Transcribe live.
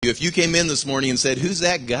if you came in this morning and said, who's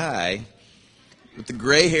that guy with the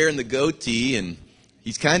gray hair and the goatee, and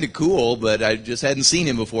he's kind of cool, but I just hadn't seen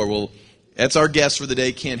him before. Well, that's our guest for the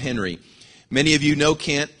day, Kent Henry. Many of you know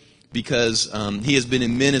Kent because he has been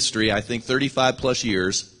in ministry, I think, 35 plus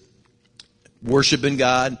years, worshiping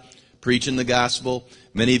God, preaching the gospel.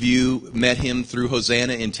 Many of you met him through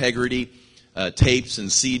Hosanna Integrity tapes and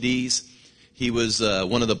CDs. He was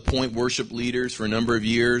one of the point worship leaders for a number of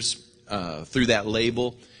years through that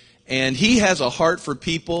label. And he has a heart for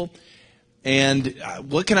people. And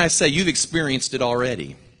what can I say? You've experienced it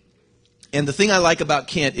already. And the thing I like about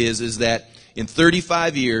Kent is that in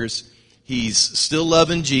 35 years, he's still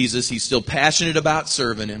loving Jesus. He's still passionate about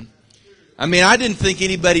serving him. I mean, I didn't think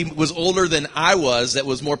anybody was older than I was that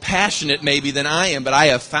was more passionate maybe than I am, but I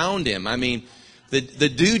have found him. I mean, the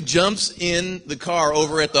dude jumps in the car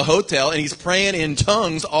over at the hotel, and he's praying in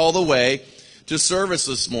tongues all the way to service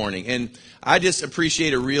this morning. And I just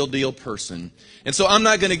appreciate a real deal person. And so I'm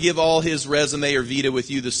not going to give all his resume or vita with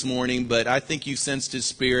you this morning, but I think you sensed his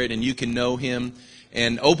spirit and you can know him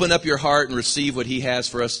and open up your heart and receive what he has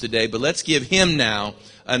for us today. But let's give him now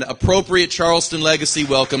an appropriate Charleston Legacy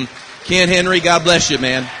welcome. Kent Henry, God bless you,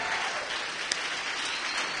 man.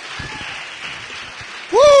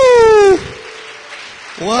 Woo!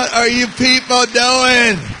 What are you people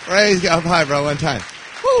doing? Praise God. Hi, bro, one time.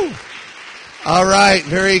 Woo! All right,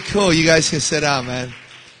 very cool. You guys can sit down, man.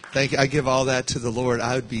 Thank you. I give all that to the Lord.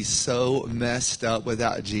 I would be so messed up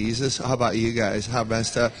without Jesus. How about you guys? How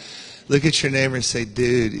messed up? Look at your neighbor and say,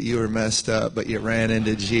 dude, you were messed up, but you ran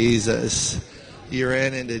into Jesus. You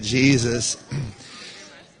ran into Jesus.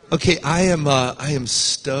 Okay, I am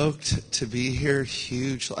stoked to be here.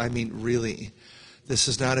 Huge. I mean, really, this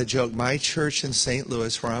is not a joke. My church in St.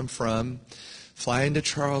 Louis, where I'm from, flying to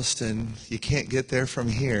Charleston, you can't get there from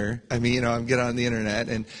here. I mean, I'm getting on the internet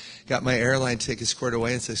and got my airline ticket squared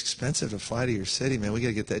away. It's expensive to fly to your city, man. We got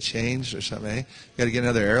to get that changed or something, eh? Got to get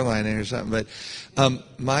another airline in or something.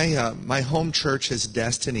 But my home church is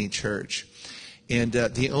Destiny Church. And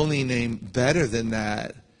the only name better than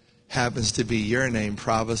that happens to be your name,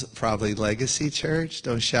 probably Legacy Church.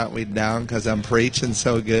 Don't shout me down because I'm preaching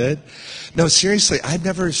so good. No, seriously, I've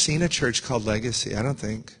never seen a church called Legacy, I don't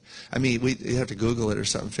think. I mean, you have to Google it or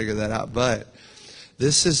something, figure that out. But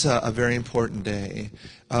this is a very important day.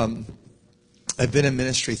 I've been in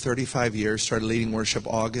ministry 35 years, started leading worship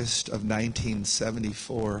August of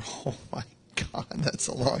 1974. Oh, my God, that's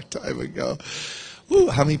a long time ago. Ooh,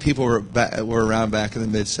 how many people were around back in the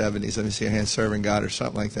mid-'70s? Let me see your hands, serving God or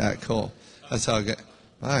something like that. Cool. That's all good.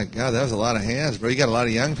 My God, that was a lot of hands, bro. You got a lot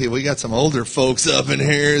of young people. We got some older folks up in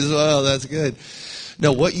here as well. That's good.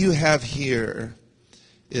 No, what you have here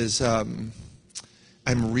is I'm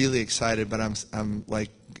really excited, but I'm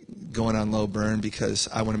like going on low burn because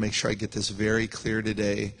I want to make sure I get this very clear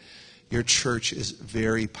today. Your church is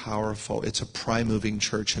very powerful. It's a prime-moving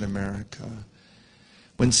church in America.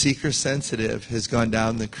 When Seeker Sensitive has gone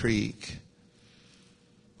down the creek,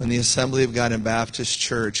 when the Assembly of God and Baptist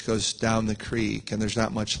Church goes down the creek and there's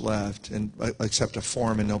not much left and except a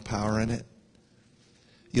form and no power in it,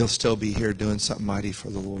 you'll still be here doing something mighty for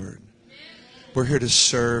the Lord. We're here to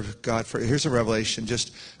serve God. Here's a revelation,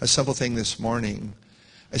 just a simple thing this morning.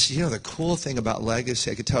 I said, the cool thing about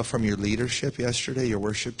Legacy, I could tell from your leadership yesterday, your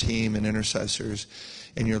worship team and intercessors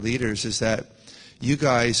and your leaders, is that you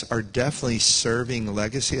guys are definitely serving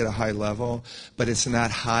Legacy at a high level, but it's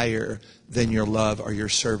not higher than your love or your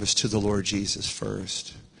service to the Lord Jesus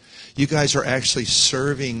first. You guys are actually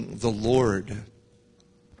serving the Lord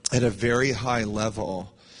at a very high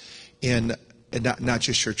level and not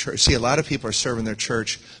just your church. See, a lot of people are serving their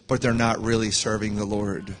church, but they're not really serving the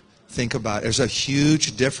Lord. Think about it. There's a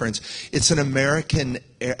huge difference. It's an American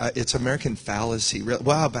fallacy.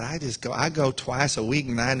 Wow, but I go twice a week,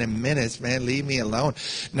 90 minutes, man, leave me alone.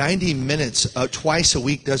 90 minutes twice a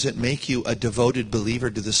week doesn't make you a devoted believer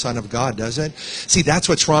to the Son of God, does it? See, that's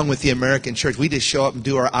what's wrong with the American church. We just show up and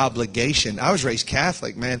do our obligation. I was raised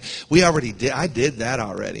Catholic, man. I did that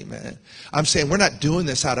already, man. I'm saying we're not doing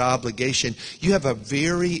this out of obligation. You have a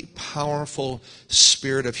very powerful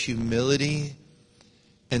spirit of humility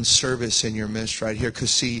and service in your midst right here. Because,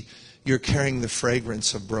 see, you're carrying the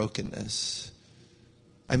fragrance of brokenness.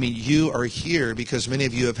 I mean, you are here because many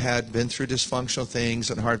of you have been through dysfunctional things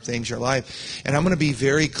and hard things in your life. And I'm going to be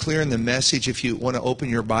very clear in the message if you want to open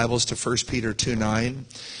your Bibles to 1 Peter 2:9.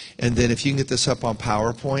 And then if you can get this up on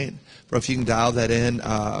PowerPoint, or if you can dial that in,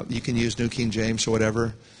 you can use New King James or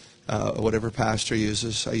whatever pastor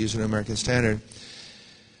uses. I use an American Standard.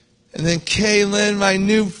 And then Kaylin, my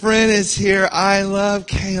new friend, is here. I love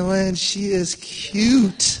Kaylin. She is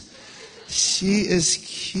cute. She is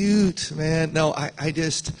cute, man. No, I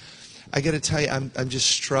got to tell you, I'm just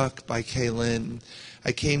struck by Kaylin.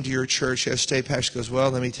 I came to your church yesterday. Pastor goes, well,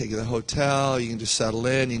 let me take you to the hotel. You can just settle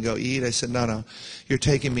in. You can go eat. I said, no. You're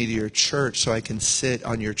taking me to your church so I can sit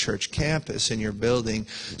on your church campus in your building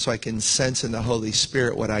so I can sense in the Holy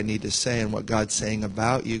Spirit what I need to say and what God's saying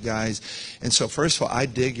about you guys. And so, first of all, I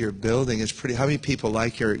dig your building. It's pretty. How many people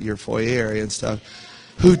like your foyer area and stuff?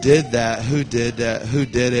 Who did that? Who did that? Who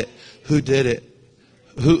did it? Who did it?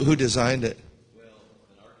 Who designed it? Well,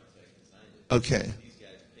 an architect designed it. Okay. These guys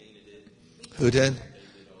painted it. Who did?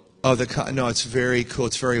 Oh, no, it's very cool.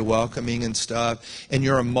 It's very welcoming and stuff. And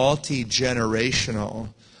you're a multi-generational,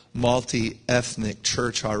 multi-ethnic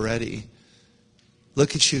church already.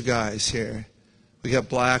 Look at you guys here. We got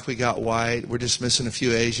black, we got white. We're just missing a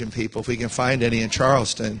few Asian people, if we can find any in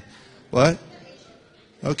Charleston. What?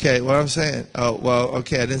 Okay, what I'm saying. Oh, well,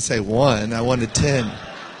 okay, I didn't say one. I wanted 10.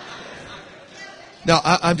 No,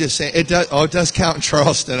 I'm just saying it does. Oh, it does count in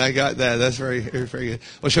Charleston. I got that. That's very good.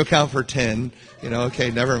 Well, she'll count for 10.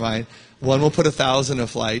 Okay, never mind. One will put 1,000 a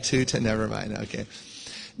flight. 2, 10. Never mind. Okay.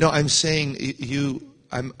 No, I'm saying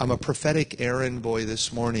I'm a prophetic errand boy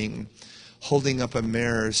this morning, holding up a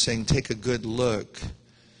mirror, saying, "Take a good look.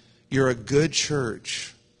 You're a good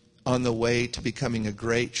church on the way to becoming a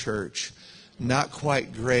great church. Not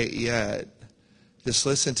quite great yet." Just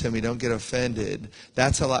listen to me. Don't get offended.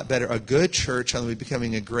 That's a lot better. A good church on the way to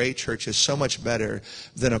becoming a great church is so much better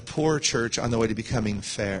than a poor church on the way to becoming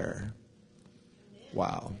fair.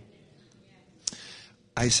 Wow.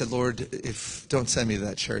 I said, Lord, don't send me to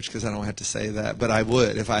that church because I don't have to say that. But I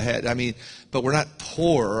would if I had. But we're not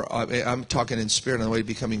poor. I'm talking in spirit on the way to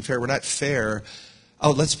becoming fair. We're not fair.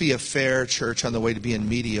 Oh, let's be a fair church on the way to being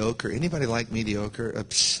mediocre. Anybody like mediocre?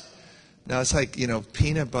 Now, it's like,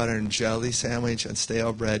 peanut butter and jelly sandwich and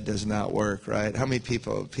stale bread does not work, right? How many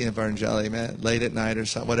people, peanut butter and jelly, man, late at night or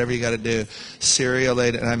something, whatever you got to do, cereal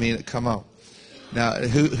late, come on. Now,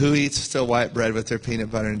 who eats still white bread with their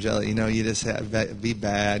peanut butter and jelly? You just have, be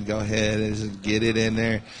bad, go ahead and just get it in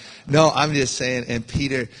there. No, I'm just saying, and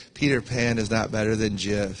Peter Pan is not better than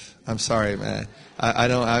Jif. I'm sorry, man. I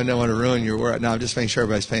don't want to ruin your word. No, I'm just making sure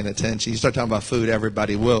everybody's paying attention. You start talking about food,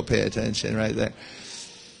 everybody will pay attention right there.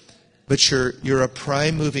 But you're a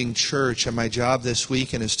prime moving church, and my job this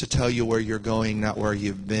weekend is to tell you where you're going, not where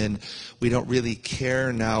you've been. We don't really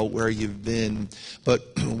care now where you've been, but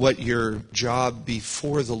what your job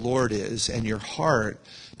before the Lord is, and your heart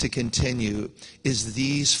to continue is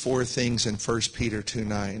these 4 things in 1 Peter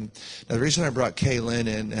 2:9. Now, the reason I brought Kaylin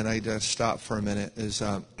in, and I just stopped for a minute, is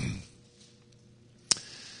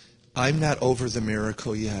I'm not over the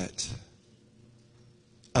miracle yet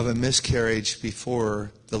of a miscarriage before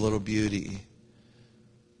the little beauty,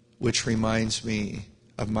 which reminds me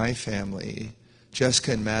of my family.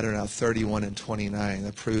 Jessica and Matt are now 31 and 29.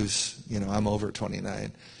 That proves, I'm over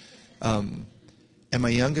 29. And my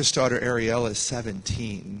youngest daughter, Ariel, is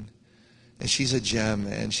 17. And she's a gem,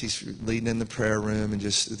 man. She's leading in the prayer room and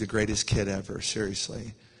just the greatest kid ever,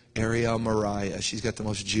 seriously. Ariel Mariah. She's got the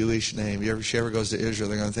most Jewish name. If she ever goes to Israel,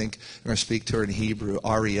 they're going to speak to her in Hebrew.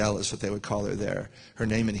 Ariel is what they would call her there. Her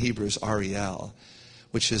name in Hebrew is Ariel,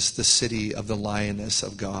 which is the city of the lioness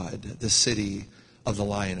of God, the city of the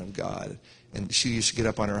lion of God. And she used to get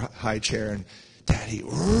up on her high chair and, Daddy,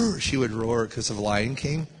 roar, she would roar because of Lion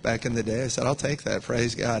King back in the day. I said, I'll take that.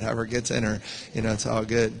 Praise God. However it gets in her, it's all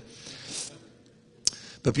good.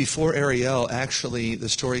 But before Ariel, actually, the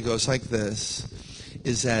story goes like this.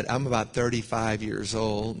 Is that I'm about 35 years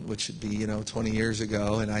old, which would be, 20 years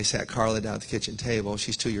ago, and I sat Carla down at the kitchen table.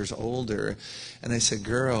 She's 2 years older. And I said,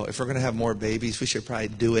 girl, if we're going to have more babies, we should probably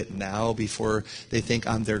do it now before they think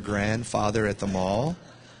I'm their grandfather at the mall.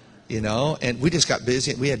 And we just got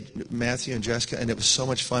busy. We had Matthew and Jessica, and it was so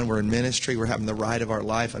much fun. We're in ministry. We're having the ride of our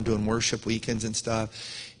life. I'm doing worship weekends and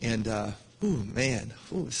stuff. And,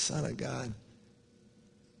 Son of God.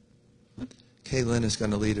 Kaylin is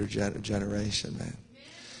going to lead her generation, man.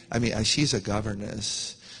 She's a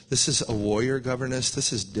governess. This is a warrior governess.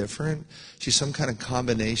 This is different. She's some kind of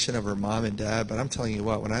combination of her mom and dad. But I'm telling you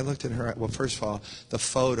what, when I looked at her, well, first of all, the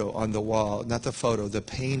photo on the wall, not the photo, the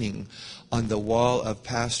painting on the wall of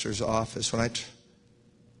pastor's office. When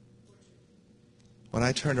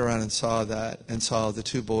I turned around and saw that and saw the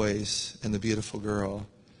 2 boys and the beautiful girl,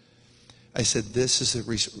 I said, this is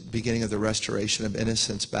the beginning of the restoration of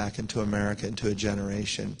innocence back into America, into a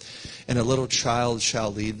generation. And a little child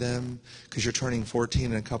shall lead them, because you're turning 14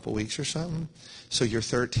 in a couple weeks or something. So you're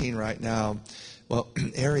 13 right now. Well,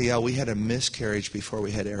 Ariel, we had a miscarriage before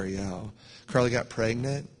we had Ariel. Carly got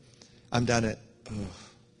pregnant. I'm down at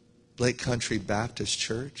Lake Country Baptist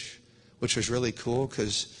Church, which was really cool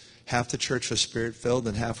because half the church was spirit-filled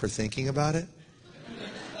and half were thinking about it.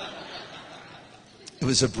 It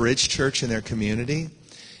was a bridge church in their community.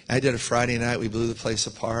 I did a Friday night. We blew the place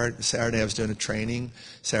apart. Saturday, I was doing a training.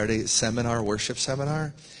 Saturday, seminar, worship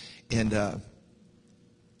seminar. And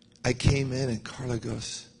I came in, and Carla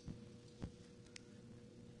goes,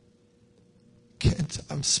 Kent,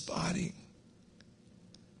 I'm spotting.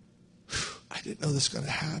 I didn't know this was going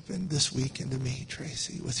to happen this weekend to me,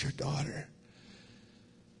 Tracy, with your daughter.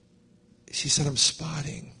 She said, I'm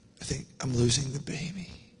spotting. I think I'm losing the baby.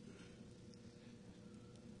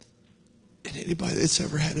 And anybody that's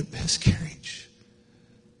ever had a miscarriage,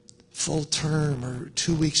 full term or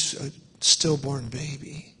 2 weeks, a stillborn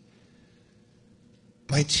baby,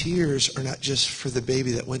 my tears are not just for the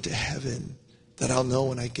baby that went to heaven that I'll know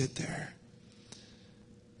when I get there.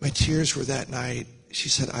 My tears were that night. She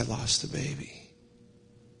said, I lost the baby.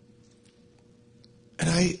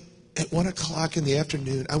 And at 1 o'clock in the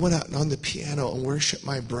afternoon, I went out on the piano and worshiped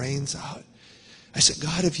my brains out. I said,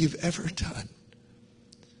 God, if you've ever done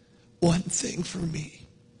one thing for me,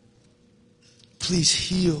 please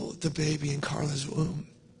heal the baby in Carla's womb.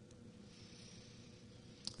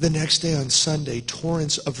 The next day on Sunday,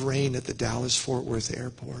 torrents of rain at the Dallas-Fort Worth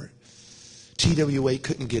airport. TWA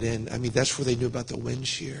couldn't get in. I mean, that's where they knew about the wind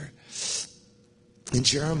shear. And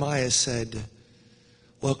Jeremiah said,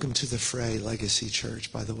 welcome to the fray, Legacy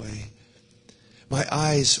Church, by the way. My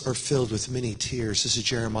eyes are filled with many tears. This is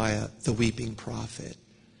Jeremiah, the weeping prophet.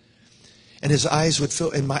 And his eyes would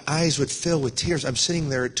fill, and my eyes would fill with tears. I'm sitting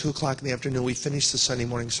there at 2 o'clock in the afternoon. We finished the Sunday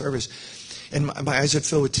morning service. And my eyes would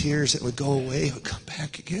fill with tears. It would go away. It would come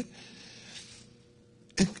back again.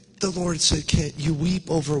 And the Lord said, Kent, you weep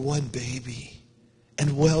over one baby.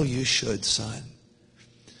 And well you should, son.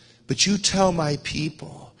 But you tell my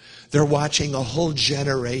people they're watching a whole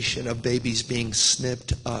generation of babies being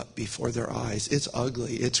snipped up before their eyes. It's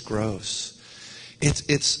ugly. It's gross.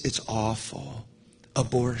 It's awful.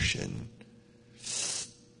 Abortion.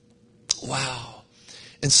 Wow.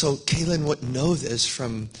 And so Kaylin wouldn't know this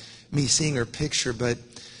from me seeing her picture, but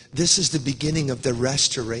this is the beginning of the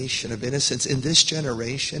restoration of innocence in this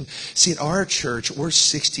generation. See, in our church, we're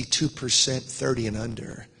 62% 30 and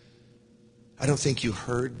under. I don't think you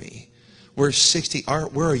heard me. We're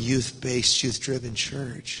a youth-based, youth-driven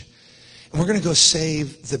church. And we're going to go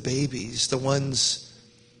save the babies, the ones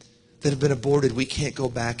that have been aborted. We can't go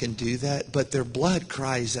back and do that, but their blood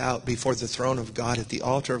cries out before the throne of God at the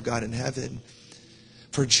altar of God in heaven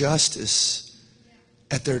for justice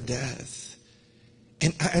at their death.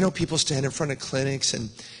 And I know people stand in front of clinics, and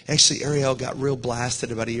actually Ariel got real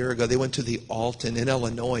blasted about a year ago. They went to the Alton in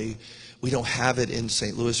Illinois. We don't have it in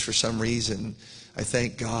St. Louis for some reason. I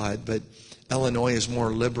thank God, but Illinois is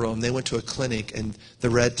more liberal, and they went to a clinic, and the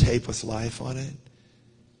red tape with life on it.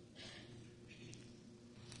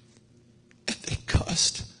 And they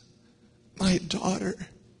cussed my daughter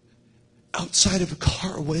outside of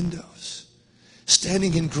car windows,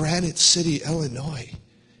 standing in Granite City, Illinois,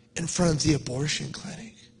 in front of the abortion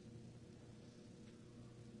clinic.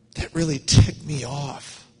 That really ticked me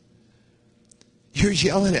off. You're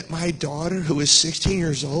yelling at my daughter, who is 16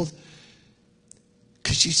 years old,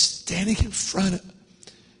 because she's standing in front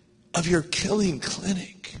of your killing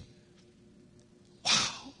clinic.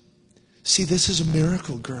 Wow. See, this is a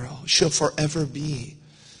miracle girl. She'll forever be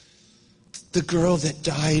the girl that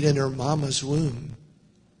died in her mama's womb.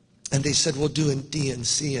 And they said, we'll do a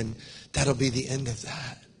DNC, and that'll be the end of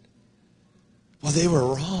that. Well, they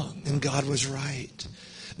were wrong, and God was right.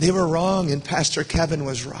 They were wrong, and Pastor Kevin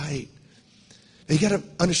was right. You got to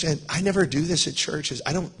understand, I never do this at churches.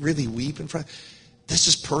 I don't really weep in front. This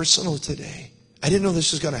is personal today. I didn't know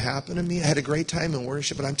this was going to happen to me. I had a great time in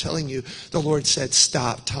worship, but I'm telling you, the Lord said,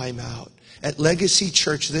 stop, time out. At Legacy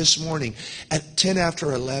Church this morning, at 10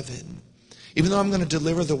 after 11, even though I'm going to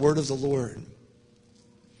deliver the word of the Lord,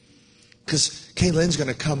 because Kaylin's going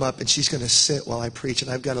to come up and she's going to sit while I preach,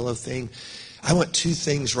 and I've got a little thing. I want two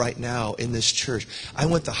things right now in this church. I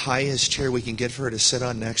want the highest chair we can get for her to sit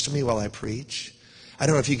on next to me while I preach. I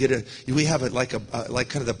don't know if you get we have it like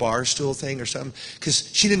kind of the bar stool thing or something, because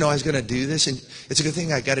she didn't know I was going to do this, and it's a good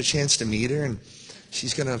thing I got a chance to meet her, and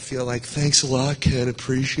she's going to feel like, thanks a lot, Ken,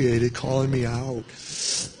 appreciate it, calling me out.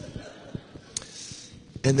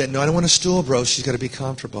 And then, no, I don't want a stool, bro. She's got to be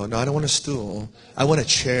comfortable. No, I don't want a stool. I want a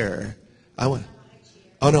chair. Oh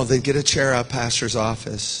no, they get a chair out of pastor's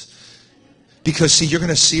office. Because, see, you're going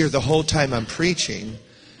to see her the whole time I'm preaching.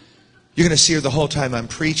 You're going to see her the whole time I'm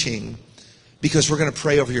preaching, because we're going to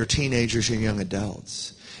pray over your teenagers and young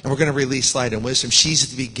adults. And we're going to release light and wisdom. She's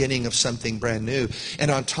at the beginning of something brand new.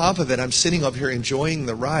 And on top of it, I'm sitting up here enjoying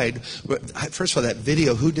the ride. First of all, that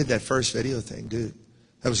video, who did that first video thing, dude?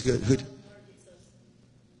 That was good.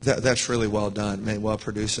 That's really well done, man. Well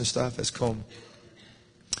produced and stuff. That's cool.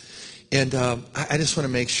 And I just want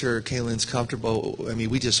to make sure Kaylin's comfortable. I mean,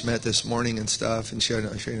 we just met this morning and stuff, and she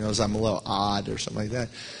knows I'm a little odd or something like that.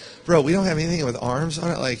 Bro, we don't have anything with arms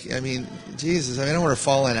on it. Like, I mean, Jesus, I don't want her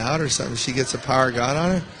falling out or something. She gets the power of God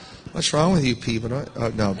on her. What's wrong with you people? Oh,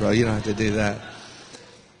 no, bro, you don't have to do that.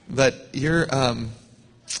 But you're,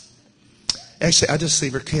 actually, I'll just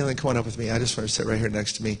leave her. Kaylin, come on up with me. I just want to sit right here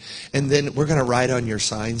next to me. And then we're going to write on your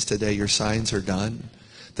signs today. Your signs are done.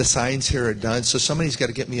 The signs here are done. So somebody's got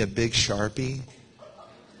to get me a big Sharpie.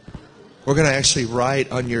 We're going to actually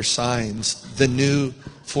write on your signs the new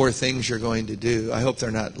 4 things you're going to do. I hope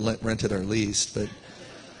they're not rented or leased, but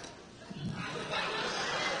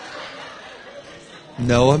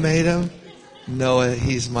Noah made them. Noah,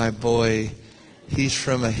 he's my boy. He's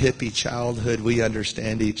from a hippie childhood. We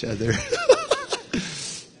understand each other.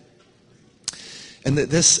 And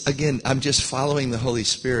this, again, I'm just following the Holy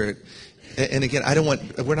Spirit. And again,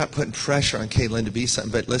 we're not putting pressure on Kaylin to be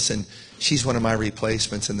something, but listen, she's one of my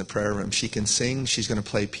replacements in the prayer room. She can sing. She's going to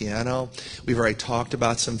play piano. We've already talked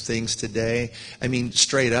about some things today. I mean,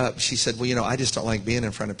 straight up, she said, well, I just don't like being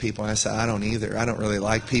in front of people. And I said, I don't either. I don't really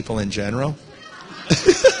like people in general.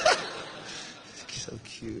 So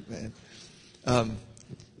cute, man.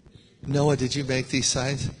 Noah, did you make these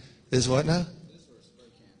signs? Is what now?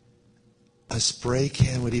 A spray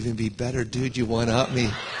can would even be better. Dude, you one-up me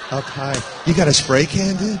up high. You got a spray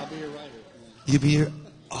can, dude? I'll be your writer. You be your...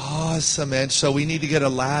 Awesome, man. So we need to get a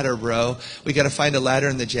ladder, bro. We got to find a ladder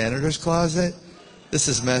in the janitor's closet. This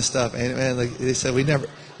is messed up, ain't it, man? Like they said, we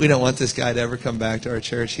don't want this guy to ever come back to our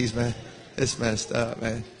church. It's messed up,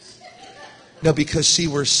 man. No, because see,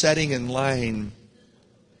 we're setting in line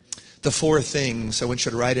the 4 things. I want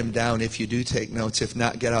you to write them down if you do take notes. If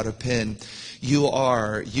not, get out a pen. You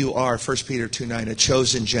are 1 Peter 2:9, a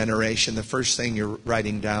chosen generation. The first thing you're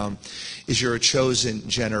writing down is you're a chosen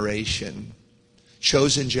generation.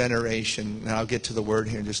 Chosen generation. Now I'll get to the word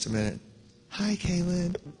here in just a minute. Hi,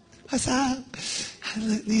 Kaylin. What's up?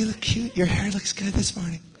 You look cute. Your hair looks good this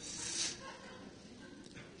morning.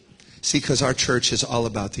 See, because our church is all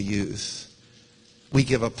about the youth. We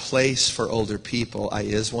give a place for older people. I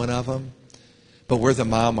is one of them. But we're the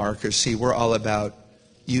mile markers. See, we're all about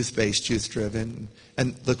youth-based, youth-driven.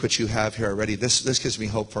 And look what you have here already. This gives me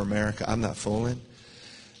hope for America. I'm not fooling.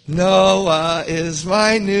 Noah is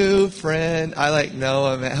my new friend. I like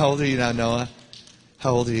Noah, man. How old are you now, Noah?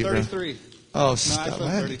 How old are you, 33. Bro? Oh, no, stop. I feel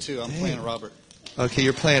 32. I'm playing Robert. Okay,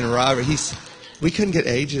 you're playing Robert. We couldn't get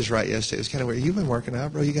ages right yesterday. It was kind of weird. You've been working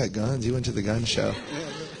out, bro. You got guns. You went to the gun show.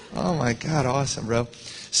 Oh, my God. Awesome, bro.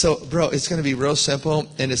 So, bro, it's going to be real simple.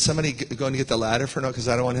 And is somebody going to get the ladder for Noah? Because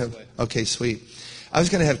I don't want to have... Okay, sweet. I was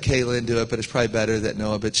going to have Kaylin do it, but it's probably better that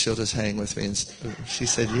Noah, but she'll just hang with me. And she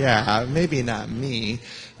said, yeah, maybe not me.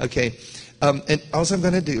 Okay. And all I'm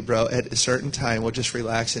going to do, bro, at a certain time, we'll just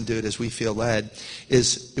relax and do it as we feel led,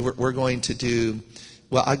 is we're going to do...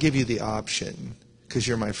 Well, I'll give you the option because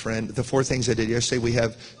you're my friend. The 4 things I did yesterday, we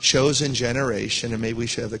have chosen generation, and maybe we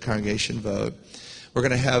should have the congregation vote. We're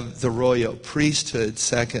going to have the royal priesthood,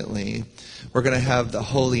 secondly. We're going to have the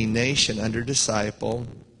holy nation under disciple.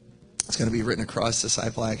 It's going to be written across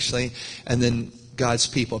disciple, actually. And then God's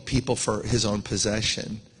people for his own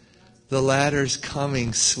possession. The ladder's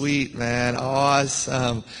coming. Sweet, man.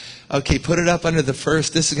 Awesome. Okay, put it up under the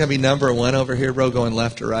first. This is going to be number 1 over here, bro, going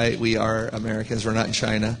left to right. We are Americans. We're not in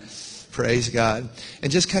China. Praise God.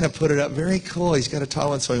 And just kind of put it up. Very cool. He's got a tall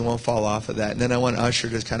one so he won't fall off of that. And then I want Usher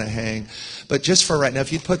to kind of hang. But just for right now,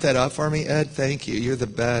 if you'd put that up for me, Ed, thank you. You're the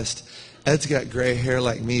best. Ed's got gray hair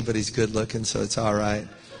like me, but he's good looking, so it's all right.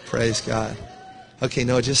 Praise God. Okay,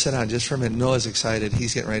 Noah, just sit down just for a minute. Noah's excited.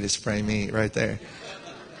 He's getting ready to spray me right there.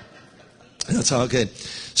 That's all good.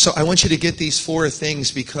 So I want you to get these 4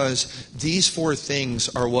 things because these 4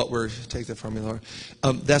 things are what we're... Take that from me, Laura.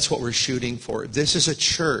 That's what we're shooting for. This is a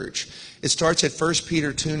church. It starts at 1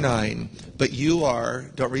 Peter 2:9. But you are...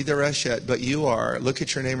 Don't read the rest yet. But you are... Look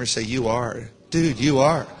at your neighbor and say, you are. Dude, you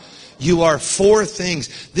are. You are 4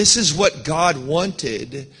 things. This is what God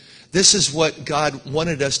wanted. This is what God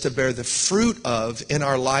wanted us to bear the fruit of in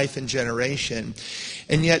our life and generation.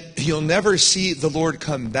 And yet, you'll never see the Lord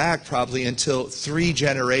come back probably until 3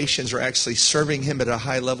 generations are actually serving him at a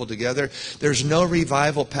high level together. There's no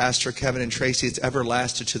revival, Pastor Kevin and Tracy, that's ever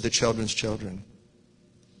lasted to the children's children.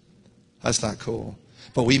 That's not cool.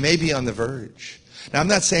 But we may be on the verge. Now, I'm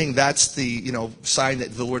not saying that's the, sign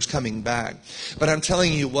that the Lord's coming back. But I'm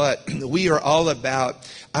telling you what, we are all about,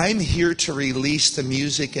 I'm here to release the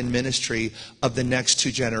music and ministry of the next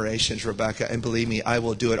 2 generations, Rebecca. And believe me, I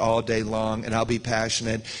will do it all day long, and I'll be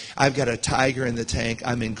passionate. I've got a tiger in the tank.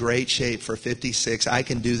 I'm in great shape for 56. I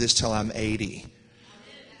can do this till I'm 80.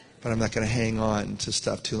 But I'm not going to hang on to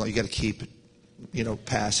stuff too long. You got to keep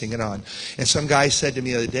passing it on. And some guy said to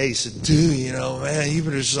me the other day, he said, dude, man, you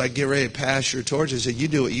better just get ready to pass your torch. I said, you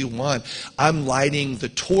do what you want. I'm lighting the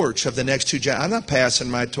torch of the next 2 generations. I'm not passing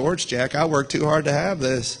my torch, Jack. I worked too hard to have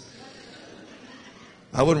this.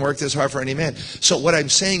 I wouldn't work this hard for any man. So what I'm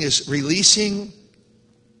saying is releasing,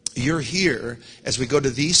 you're here as we go to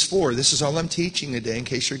these 4. This is all I'm teaching today in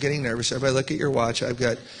case you're getting nervous. Everybody look at your watch. I've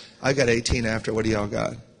got 18 after. What do y'all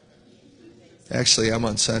got? Actually, I'm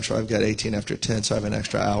on Central. I've got 18 after 10, so I have an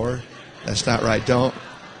extra hour. That's not right. Don't.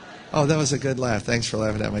 Oh, that was a good laugh. Thanks for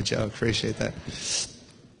laughing at my joke. Appreciate that.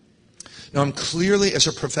 Now, I'm clearly, as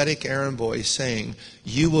a prophetic errand boy, saying,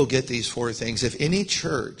 you will get these 4 things. If any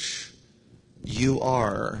church you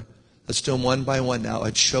are, let's do them one by one now,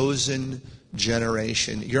 a chosen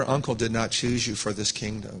generation. Your uncle did not choose you for this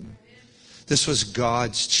kingdom. This was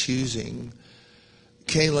God's choosing.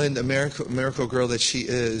 Kaylin, the miracle girl that she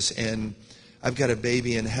is, and I've got a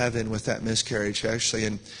baby in heaven with that miscarriage, actually.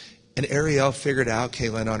 And Ariel figured out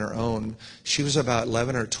Kaylin on her own. She was about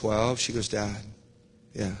 11 or 12. She goes, Dad.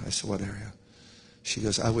 Yeah. I said, what, Ariel? She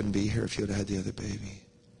goes, I wouldn't be here if you would have had the other baby.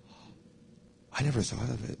 I never thought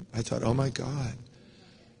of it. I thought, oh, my God.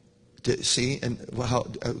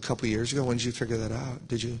 A couple years ago, when did you figure that out?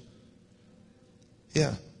 Did you?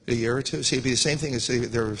 Yeah. A year or two. See, it'd be the same thing as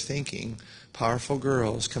they were thinking. Powerful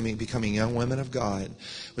girls becoming young women of God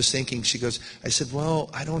was thinking. She goes, I said, well,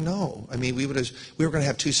 I don't know. I mean, we were going to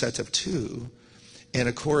have 2 sets of 2, and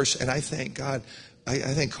of course, and I thank God. I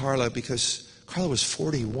thank Carla, because Carla was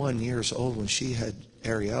 41 years old when she had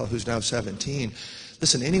Ariel, who's now 17.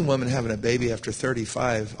 Listen, any woman having a baby after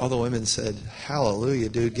 35, all the women said, hallelujah,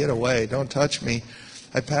 dude, get away, don't touch me.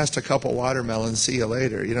 I passed a couple watermelons, see you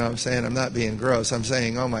later. You know what I'm saying? I'm not being gross. I'm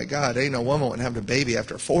saying, oh my God, ain't no woman having a baby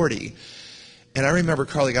after 40. And I remember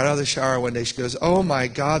Carly got out of the shower one day. She goes, oh my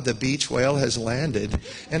God, the beach whale has landed.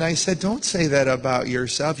 And I said, don't say that about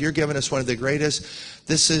yourself. You're giving us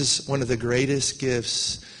this is one of the greatest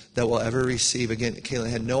gifts that we'll ever receive. Again, Kaylin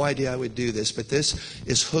had no idea I would do this, but this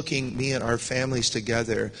is hooking me and our families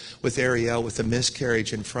together with Ariel, with the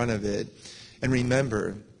miscarriage in front of it. And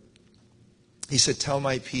remember, he said, tell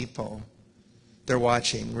my people. They're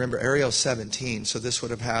watching. Remember, Ariel's 17, so this would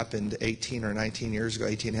have happened 18 or 19 years ago,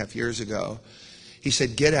 18 and a half years ago. He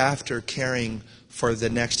said, get after caring for the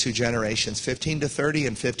next 2 generations, 15 to 30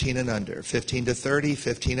 and 15 and under. 15 to 30,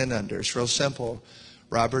 15 and under. It's real simple.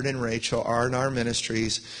 Robert and Rachel are in our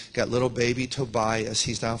ministries. Got little baby Tobias.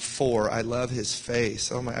 He's now 4. I love his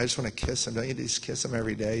face. Oh my! I just want to kiss him. Don't you just kiss him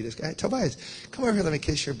every day? Hey, Tobias, come over here. Let me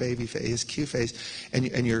kiss your baby face. His cute face.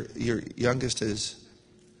 And your youngest is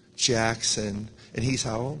Jackson. And he's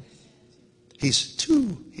how old? He's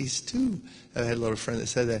 2. He's 2. I had a little friend that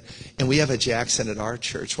said that. And we have a Jackson at our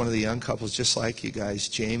church. One of the young couples, just like you guys,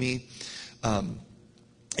 Jamie and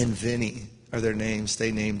Vinny are their names.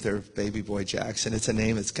 They named their baby boy Jackson. It's a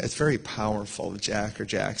name, it's very powerful, Jack or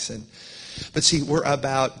Jackson. But see, we're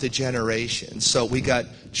about the generation. So we got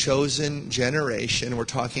chosen generation. We're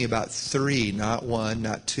talking about 3, not 1,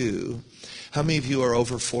 not 2. How many of you are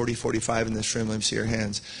over 40, 45 in this room? Let me see your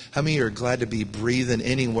hands. How many of you are glad to be breathing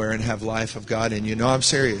anywhere and have life of God in you? No, I'm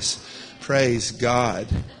serious. Praise God.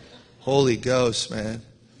 Holy Ghost, man.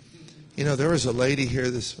 There was a lady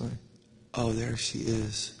here this morning. Oh, there she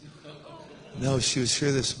is. No, she was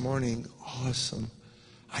here this morning. Awesome.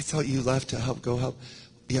 I thought you left to go help.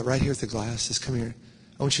 Yeah, right here at the glasses. Come here.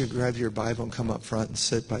 I want you to grab your Bible and come up front and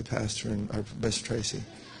sit by Pastor and our Miss Tracy.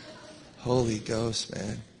 Holy Ghost,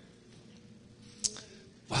 man.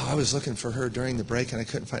 Wow, I was looking for her during the break and I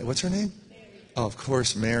couldn't find. What's her name? Mary. Oh, of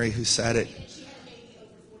course, Mary, who said it.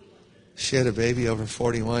 She had a baby over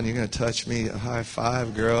 41. You're going to touch me. A high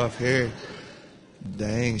five, girl, up here.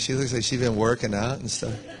 Dang, she looks like she's been working out and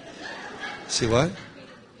stuff. See what?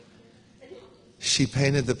 She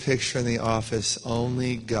painted the picture in the office.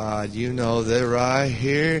 Only God. You know that right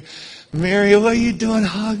here. Mary, what are you doing?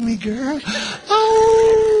 Hug me, girl.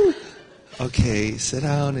 Oh. Okay, sit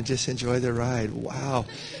down and just enjoy the ride. Wow.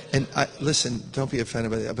 And listen, don't be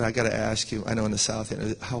offended by that, but I got to ask you. I know in the South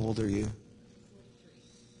End, how old are you?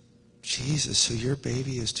 Jesus, so your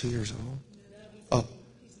baby is 2 years old? Oh.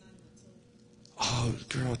 Oh,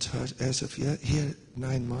 girl, as if he had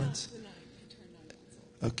 9 months?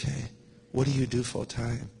 Okay. What do you do full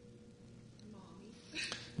time?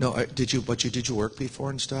 No, did you work before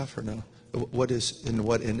and stuff or no? In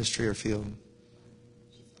what industry or field?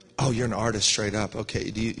 Oh, you're an artist straight up.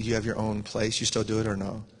 Okay. Do you have your own place? You still do it or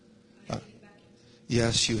no?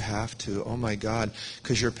 Yes, you have to. Oh my God.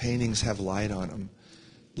 Because your paintings have light on them.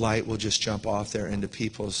 Light will just jump off there into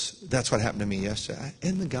people's. That's what happened to me yesterday.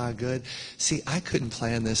 Isn't the God good? See, I couldn't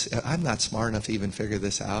plan this. I'm not smart enough to even figure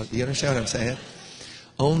this out. You understand what I'm saying?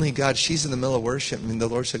 Only God. She's in the middle of worship. I mean, the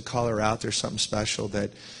Lord said, call her out. There's something special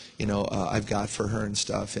that, I've got for her and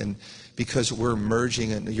stuff. And because we're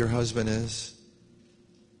merging it. Your husband is?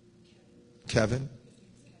 Kevin?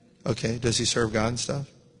 Okay. Does he serve God and stuff?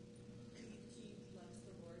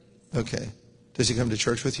 Okay. Does he come to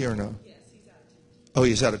church with you or no? Yes, he's out of town. Oh,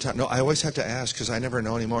 he's out of town. No, I always have to ask because I never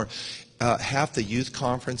know anymore. Half the youth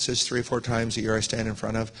conferences, 3 or 4 times a year I stand in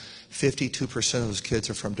front of, 52% of those kids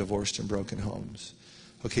are from divorced and broken homes.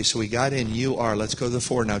 Okay, so we got in let's go to the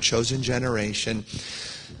 4 now, chosen generation.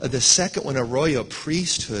 The second one, Arroyo,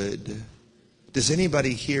 priesthood. Does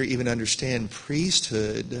anybody here even understand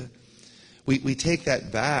priesthood? We take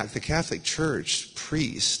that back. The Catholic Church,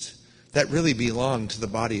 priest, that really belonged to the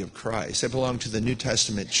body of Christ. That belonged to the New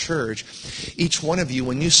Testament church. Each one of you,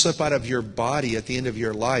 when you slip out of your body at the end of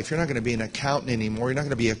your life, you're not going to be an accountant anymore. You're not going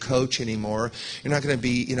to be a coach anymore. You're not going to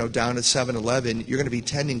be, down at 7-Eleven. You're going to be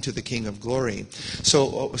tending to the King of Glory.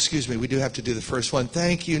 So, we do have to do the first one.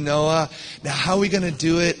 Thank you, Noah. Now, how are we going to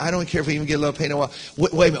do it? I don't care if we even get a little pain.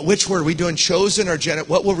 Wait a minute. Which word? Are we doing chosen or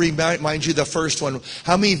what will remind you the first one?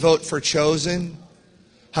 How many vote for chosen?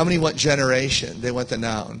 How many want generation? They want the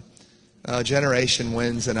noun. Generation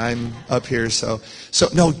wins, and I'm up here. So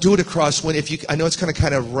no, do it across. I know it's going to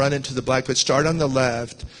kind of run into the black, but start on the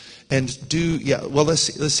left and do. Yeah. Well, let's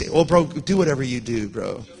see. Well, bro, do whatever you do,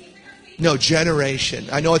 bro. No, generation.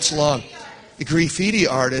 I know it's long. The graffiti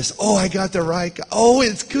artist. Oh, I got the right guy. Oh,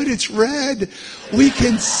 it's good. It's red. We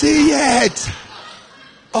can see it.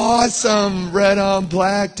 Awesome. Red on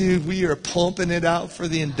black, dude. We are pumping it out for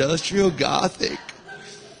the industrial Gothic.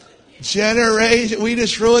 Generation, we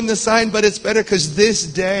just ruined the sign, but it's better because this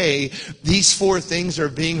day, these 4 things are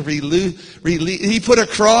being released. He put a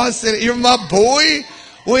cross in it. You're my boy.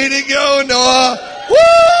 Way to go, Noah.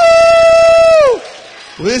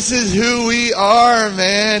 Woo! This is who we are,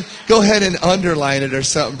 man. Go ahead and underline it or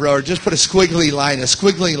something, bro. Or just put a squiggly line or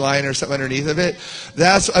something underneath of it.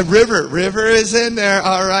 That's a river. River is in there.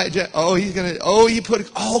 All right. He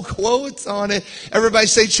put all quotes on it. Everybody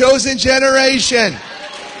say chosen generation.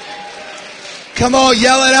 Come on,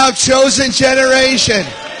 yell it out, chosen generation.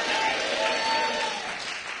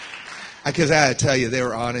 Because I had to tell you, they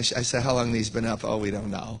were honest. I said, how long have these been up? Oh, we don't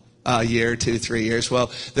know. A year, 2, 3 years. Well,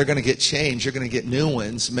 they're going to get changed. You're going to get new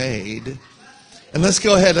ones made. And let's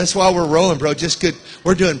go ahead. That's why we're rolling, bro. Just good.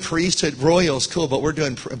 We're doing priesthood. Royal's cool, but we're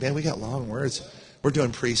doing, man, we got long words. We're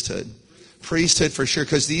doing priesthood. Priesthood for sure,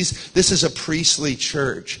 because this is a priestly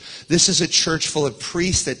church. This is a church full of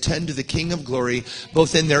priests that tend to the King of Glory,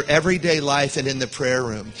 both in their everyday life and in the prayer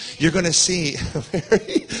room. You're going to see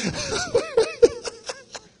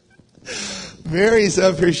Mary's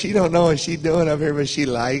up here. She don't know what she's doing up here, but she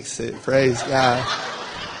likes it. Praise God.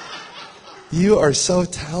 You are so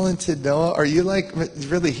talented, Noah. Are you like,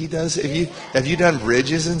 really, he does? Have you done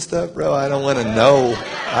bridges and stuff, bro? I don't want to know.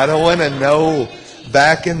 I don't want to know.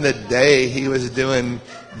 Back in the day, he was doing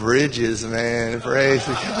bridges, man. Praise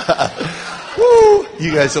God. Woo!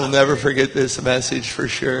 You guys will never forget this message for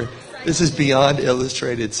sure. This is beyond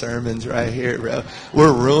illustrated sermons right here, bro.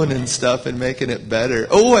 We're ruining stuff and making it better.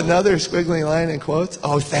 Oh, another squiggly line in quotes.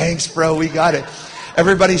 Oh, thanks, bro. We got it.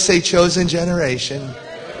 Everybody say chosen generation.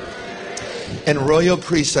 And royal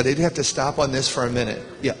priesthood. I did have to stop on this for a minute.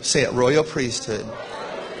 Yeah, say it. Royal priesthood.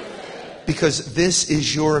 Because this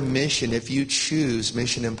is your mission. If you choose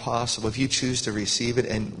Mission Impossible, if you choose to receive it,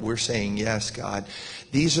 and we're saying, yes, God.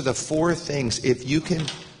 These are the 4 things. If you can,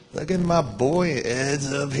 look at my boy,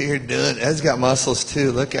 Ed's up here doing, Ed's got muscles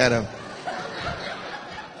too. Look at him.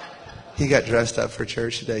 He got dressed up for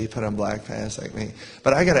church today. He put on black pants like me.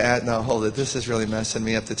 But I got to add, no, hold it. This is really messing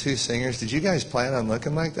me up. The 2 singers, did you guys plan on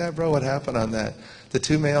looking like that, bro? What happened on that? The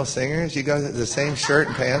 2 male singers, you guys had the same shirt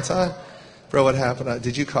and pants on? Bro, what happened?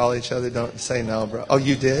 Did you call each other? Don't say no, bro. Oh,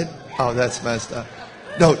 you did? Oh, that's messed up.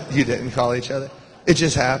 No, you didn't call each other. It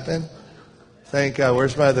just happened? Thank God.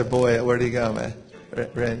 Where's my other boy? Where'd he go, man?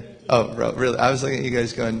 Ren? Oh, bro, really? I was looking at you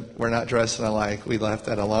guys going, we're not dressing alike. We left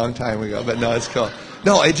that a long time ago. But no, it's cool.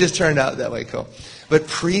 No, it just turned out that way. Cool. But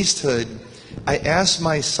priesthood, I asked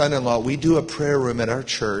my son-in-law, we do a prayer room at our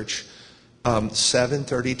church.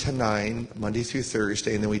 7:30 to 9, Monday through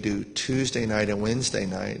Thursday, and then we do Tuesday night and Wednesday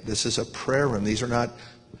night. This is a prayer room. These are not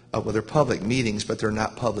well, they're public meetings, but they're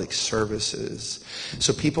not public services.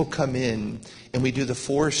 So people come in, and we do the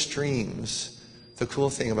 4 streams. The cool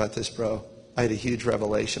thing about this, bro, I had a huge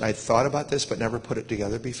revelation. I thought about this, but never put it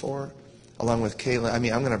together before, along with Kayla. I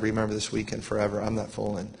mean, I'm going to remember this weekend forever. I'm not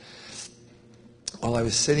fooling. While I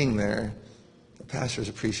was sitting there, the pastor's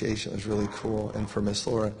appreciation was really cool. And for Miss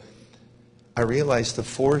Laura, I realized the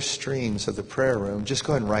 4 streams of the prayer room, just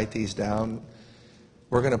go ahead and write these down.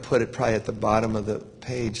 We're going to put it probably at the bottom of the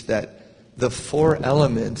page, that the 4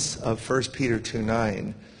 elements of 1 Peter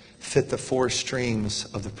 2:9 fit the 4 streams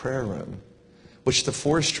of the prayer room, which the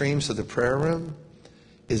 4 streams of the prayer room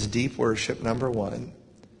is deep worship, number 1,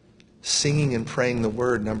 singing and praying the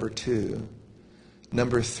word, number 2,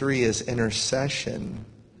 number 3 is intercession,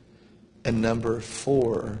 and number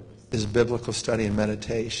 4 is biblical study and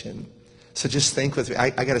meditation. So just think with me. I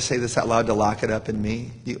got to say this out loud to lock it up in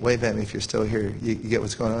me. Wave at me if you're still here. You get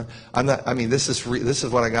what's going on? I'm not. I mean, this is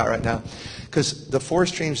what I got right now. Because the 4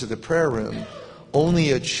 streams of the prayer room,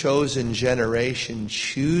 only a chosen generation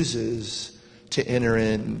chooses to enter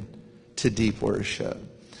in to deep worship.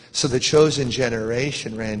 So the chosen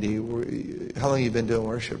generation, Randy, how long have you been doing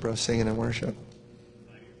worship, bro? Singing and worship?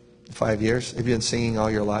 5 years? Have you been singing all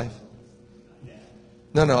your life?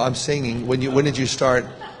 No, I'm singing. When did you start?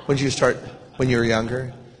 When did you start? When you were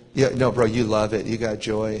younger? Yeah, no, bro, you love it. You got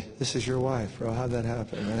joy. This is your wife, bro. How'd that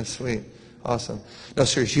happen? That's sweet. Awesome. No,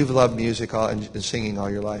 seriously, you've loved music and singing all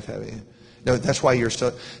your life, haven't you? No, that's why you're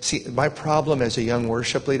still... See, my problem as a young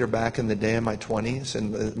worship leader back in the day in my 20s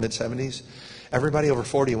and the mid-70s, everybody over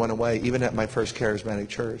 40 went away, even at my first charismatic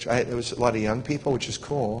church. There was a lot of young people, which is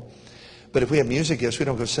cool. But if we have music gifts, we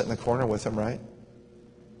don't go sit in the corner with them, right?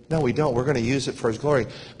 No, we don't. We're going to use it for His glory.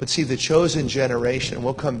 But see, the chosen generation,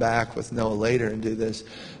 we'll come back with Noah later and do this,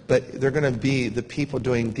 but they're going to be the people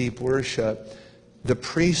doing deep worship. The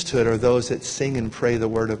priesthood are those that sing and pray the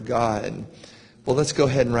Word of God. Well, let's go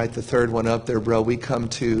ahead and write the 3rd one up there, bro. We come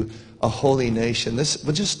to a holy nation.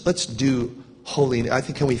 Let's do holy. I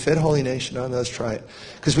think, can we fit holy nation on? Let's try it.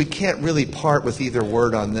 Because we can't really part with either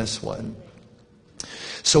word on this one.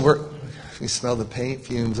 So we smell the paint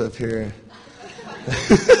fumes up here.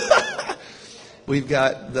 We've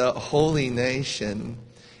got the holy nation,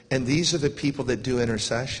 and these are the people that do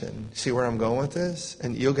intercession. See where I'm going with this?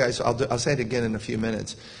 And you guys, I'll say it again in a few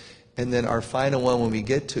minutes. And then our final one, when we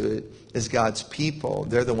get to it, is God's people.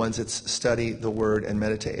 They're the ones that study the Word and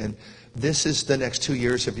meditate. And this is the next 2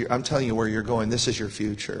 years of I'm telling you where you're going. This is your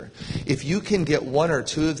future. If you can get 1 or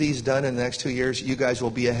 2 of these done in the next 2 years, you guys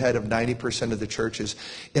will be ahead of 90% of the churches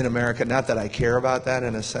in America. Not that I care about that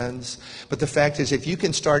in a sense, but the fact is, if you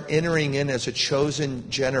can start entering in as a chosen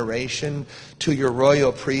generation to your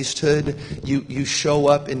royal priesthood, you show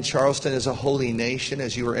up in Charleston as a holy nation,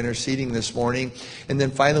 as you were interceding this morning. And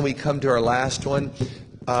then finally we come to our last one.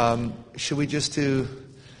 Should we just do...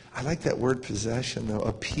 I like that word possession, though.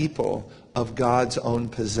 A people of God's own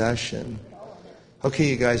possession. Okay,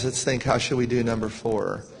 you guys, let's think. How should we do number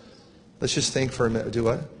 4? Let's just think for a minute. Do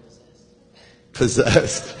what?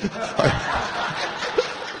 Possessed.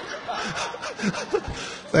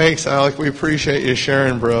 Thanks, Alec. We appreciate you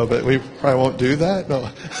sharing, bro, but we probably won't do that. No.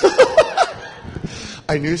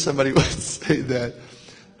 I knew somebody would say that.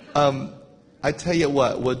 I tell you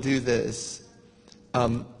what, we'll do this.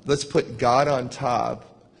 Let's put God on top.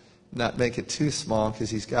 Not make it too small because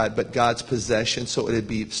He's God, but God's possession, so it would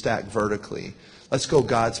be stacked vertically. Let's go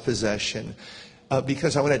God's possession.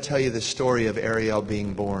 Because I want to tell you the story of Ariel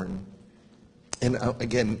being born. And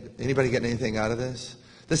again, anybody getting anything out of this?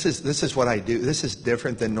 This is what I do. This is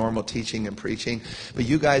different than normal teaching and preaching. But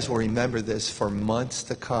you guys will remember this for months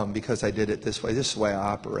to come because I did it this way. This is the way I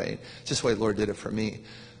operate. It's just the way the Lord did it for me.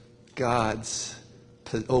 He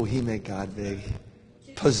made God big.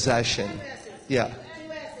 Possession. Yeah.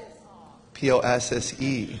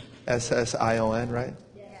 Possession, Ssion, right?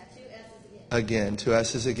 Yeah, 2 S's again. 2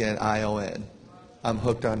 S's again, ION. I'm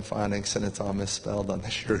hooked on phonics and it's all misspelled on the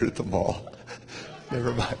shirt at the mall.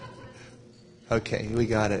 Never mind. Okay, we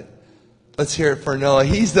got it. Let's hear it for Noah.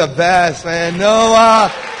 He's the best, man.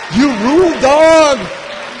 Noah, you rule, dog.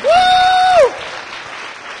 Woo!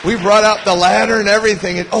 We brought out the ladder and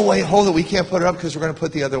everything. And, oh, wait, hold it. We can't put it up because we're going to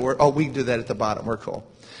put the other word. Oh, we can do that at the bottom. We're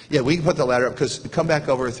cool. Yeah, we can put the ladder up because come back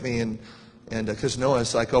over with me and because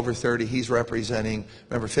Noah's like over 30, he's representing,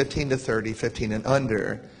 remember, 15 to 30, 15 and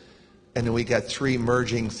under. And then we got 3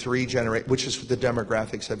 merging 3 generations, which is the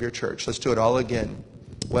demographics of your church. Let's do it all again.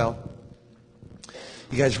 Well,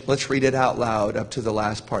 You guys, let's read it out loud up to the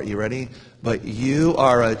last part. You ready? But you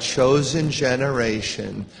are a chosen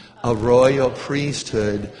generation, a royal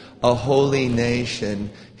priesthood, a holy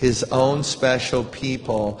nation, his own special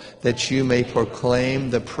people, that you may proclaim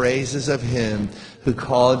the praises of him who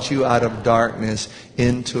called you out of darkness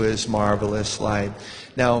into his marvelous light.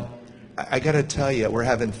 Now, I got to tell you, we're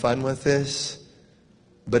having fun with this,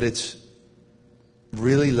 but it's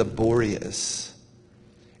really laborious.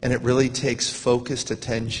 And it really takes focused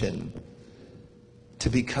attention to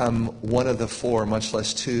become one of the four, much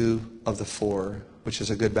less two of the four, which is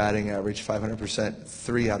a good batting average, 500%,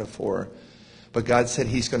 3 out of 4. But God said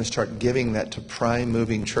he's going to start giving that to prime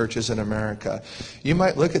moving churches in America. You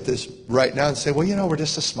might look at this right now and say, well, we're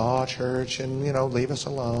just a small church and, leave us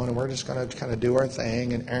alone and we're just going to kind of do our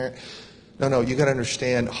thing. And No, you got to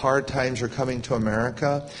understand, hard times are coming to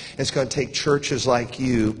America. It's going to take churches like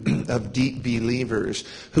you of deep believers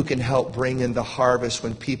who can help bring in the harvest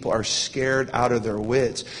when people are scared out of their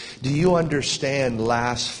wits. Do you understand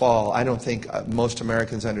last fall? I don't think most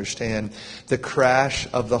Americans understand. The crash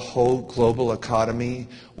of the whole global economy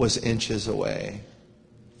was inches away.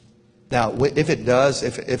 Now, if it does,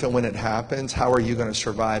 if and when it happens, how are you going to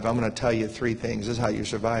survive? I'm going to tell you 3 things. This is how you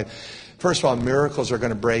survive. First of all, miracles are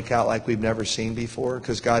going to break out like we've never seen before,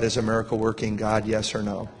 because God is a miracle working God, yes or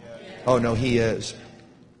no? Oh, no, he is.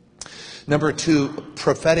 Number 2,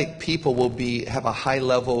 prophetic people will have a high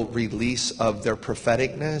level release of their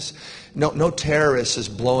propheticness. No terrorist is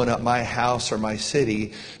blowing up my house or my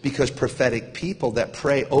city, because prophetic people that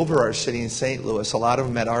pray over our city in St. Louis, a lot of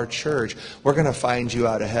them at our church, we're going to find you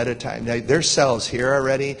out ahead of time. Now, there's cells here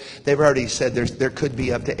already. They've already said there could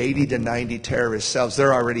be up to 80 to 90 terrorist cells.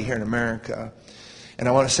 They're already here in America. And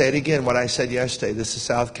I want to say it again, what I said yesterday. This is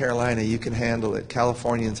South Carolina. You can handle it.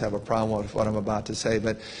 Californians have a problem with what I'm about to say.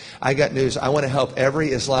 But I got news. I want to help every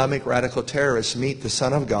Islamic radical terrorist meet the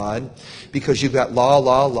Son of God, because you've got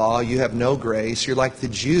law. You have no grace. You're like the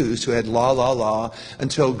Jews who had law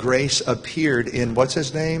until grace appeared in, what's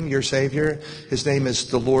his name, your Savior? His name is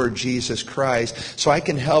the Lord Jesus Christ. So I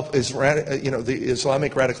can help the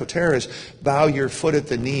Islamic radical terrorists bow your foot at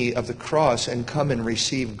the knee of the cross and come and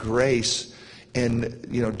receive grace and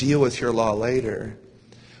deal with your law later.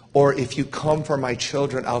 Or if you come for my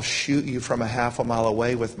children, I'll shoot you from a half a mile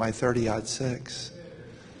away with my 30-06.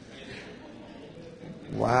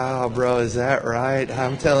 Wow, bro, is that right?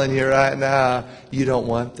 I'm telling you right now, you don't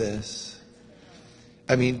want this.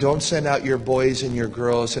 I mean, don't send out your boys and your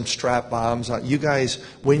girls and strap bombs on. You guys,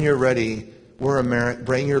 when you're ready, we're American.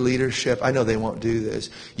 Bring your leadership. I know they won't do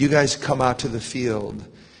this. You guys come out to the field.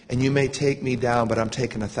 And you may take me down, but I'm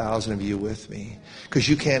taking 1,000 of you with me. Because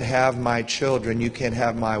you can't have my children, you can't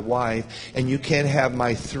have my wife, and you can't have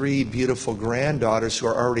my 3 beautiful granddaughters who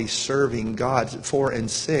are already serving God, 4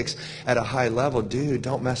 and 6, at a high level. Dude,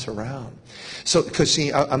 don't mess around. So, because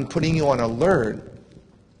see, I'm putting you on alert.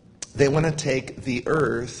 They want to take the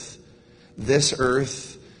earth, this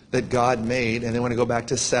earth that God made, and they want to go back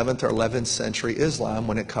to 7th or 11th century Islam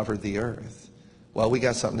when it covered the earth. Well, we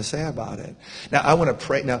got something to say about it. Now, I want to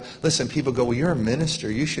pray. Now, listen, people go, well, you're a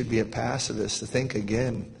minister. You should be a pacifist. To think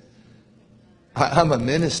again. I'm a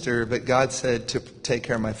minister, but God said to take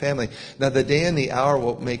care of my family. Now, the day and the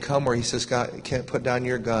hour may come where he says, God, you can't put down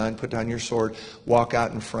your gun, put down your sword, walk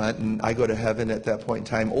out in front, and I go to heaven at that point in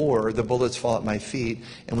time. Or the bullets fall at my feet,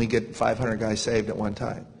 and we get 500 guys saved at one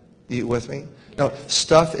time. You with me? No,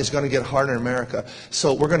 stuff is going to get harder in America.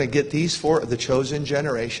 So we're going to get these 4, the chosen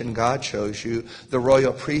generation, God chose you, the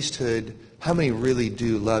royal priesthood. How many really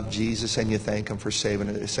do love Jesus and you thank him for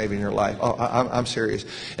saving your life? Oh, I'm serious.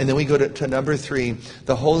 And then we go to number 3,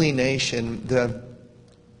 the holy nation.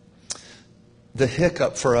 The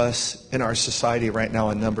hiccup for us in our society right now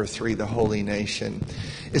on number 3, the holy nation,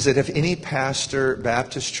 is that if any pastor,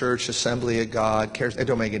 Baptist Church, Assembly of God, cares, it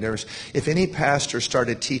don't make any difference. If any pastor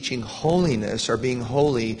started teaching holiness or being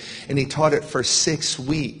holy, and he taught it for 6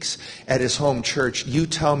 weeks at his home church, you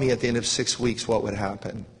tell me at the end of 6 weeks what would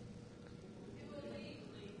happen.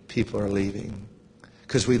 People are leaving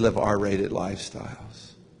because we live R-rated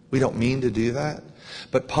lifestyles. We don't mean to do that.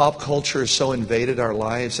 But pop culture has so invaded our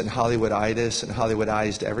lives and Hollywooditis and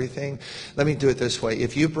Hollywoodized everything. Let me do it this way.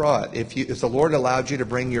 If the Lord allowed you to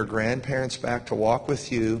bring your grandparents back to walk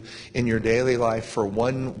with you in your daily life for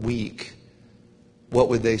 1 week, what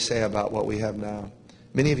would they say about what we have now?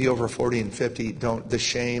 Many of you over 40 and 50 the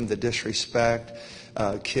shame, the disrespect,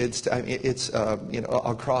 kids, it's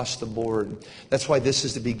across the board. That's why this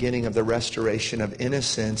is the beginning of the restoration of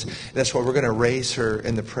innocence. That's why we're going to raise her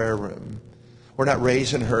in the prayer room. We're not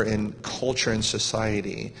raising her in culture and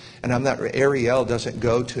society. And Ariel doesn't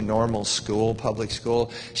go to normal school, public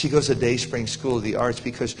school. She goes to Dayspring School of the Arts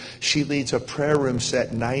because she leads a prayer room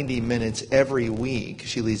set 90 minutes every week.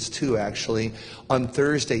 She leads 2, actually. On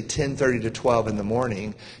Thursday, 10:30 to 12 in the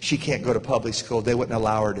morning. She can't go to public school. They wouldn't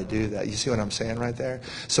allow her to do that. You see what I'm saying right there?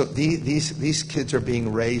 So these kids are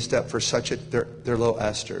being raised up for they're little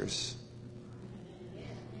Esthers.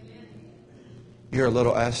 You're a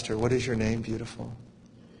little Esther. What is your name, beautiful?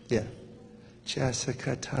 Yeah.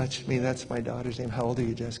 Jessica, touch me. That's my daughter's name. How old are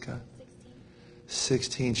you, Jessica?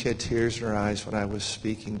 16. She had tears in her eyes when I was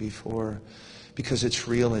speaking before. Because it's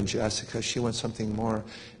real in Jessica. She wants something more.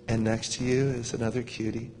 And next to you is another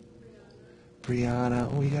cutie.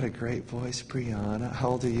 Brianna. Oh, you got a great voice, Brianna. How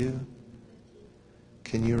old are you?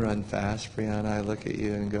 Can you run fast, Brianna? I look at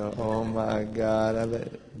you and go, oh my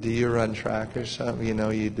God. Do you run track or something? You know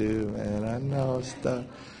you do, man. I know stuff.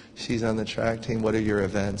 She's on the track team. What are your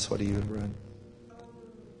events? What do you run?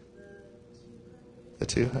 The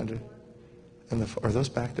 200. And are those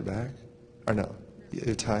back to back? Or no?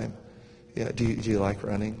 Your time? Yeah. Do you like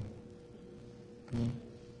running?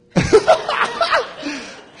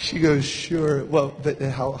 She goes, sure. Well, but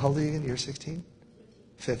how old are you again? You're 16?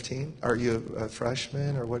 15? Are you a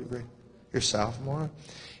freshman or what grade? You're sophomore?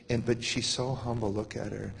 But she's so humble. Look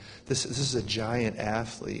at her. This is a giant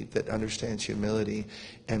athlete that understands humility.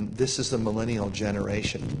 And this is the millennial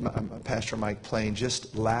generation. Pastor Mike Plain,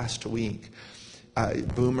 just last week,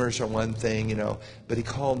 boomers are one thing, but he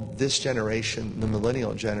called this generation the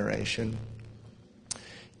millennial generation.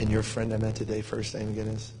 And your friend I met today, first name again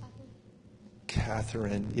is?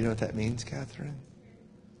 Catherine. You know what that means, Catherine?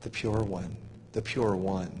 The pure one. The pure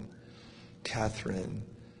one. Catherine.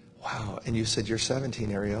 Wow. And you said you're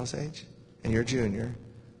 17, Ariel's age? And you're junior.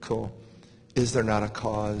 Cool. Is there not a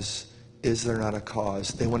cause? Is there not a cause?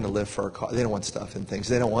 They want to live for a cause. They don't want stuff and things.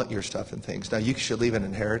 They don't want your stuff and things. Now, you should leave an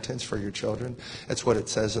inheritance for your children. That's what it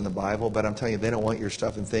says in the Bible. But I'm telling you, they don't want your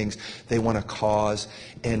stuff and things. They want a cause.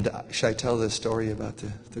 And should I tell this story about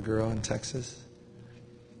the girl in Texas?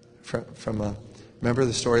 Remember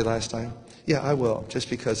the story last time? Yeah, I will, just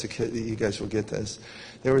because you guys will get this.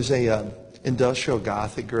 There was a industrial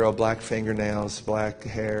Gothic girl, black fingernails, black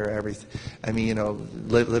hair, everything. I mean,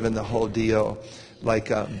 living the whole deal. Like,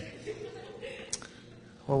 well,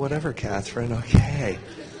 whatever, Catherine, okay.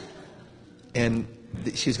 And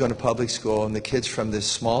she was going to public school, and the kids from this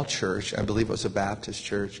small church, I believe it was a Baptist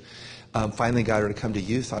church, finally got her to come to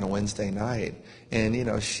youth on a Wednesday night.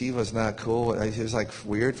 And, she was not cool. It was like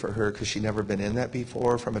weird for her because she'd never been in that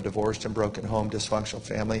before, from a divorced and broken home, dysfunctional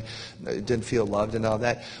family. Didn't feel loved and all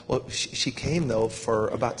that. Well, she came, though, for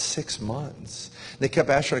about 6 months. They kept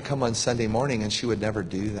asking her to come on Sunday morning, and she would never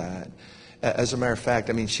do that. As a matter of fact,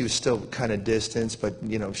 I mean, she was still kind of distanced, but,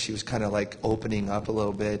 she was kind of like opening up a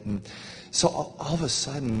little bit. And so all of a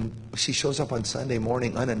sudden, she shows up on Sunday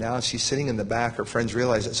morning unannounced. She's sitting in the back. Her friends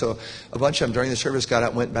realize it. So a bunch of them during the service got up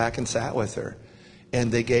and went back and sat with her. And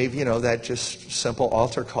they gave, that just simple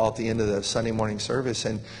altar call at the end of the Sunday morning service.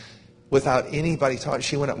 And without anybody talking,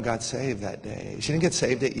 she went up and got saved that day. She didn't get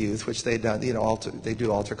saved at youth, which they'd done, they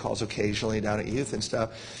do altar calls occasionally down at youth and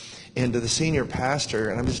stuff. And to the senior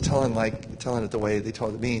pastor, and I'm just telling it the way they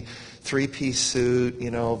told it me, 3-piece suit,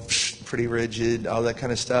 pretty rigid, all that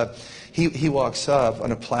kind of stuff. He walks up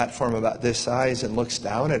on a platform about this size and looks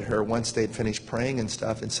down at her once they'd finished praying and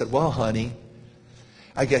stuff and said, well, honey,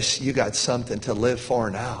 I guess you got something to live for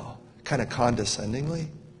now, kind of condescendingly.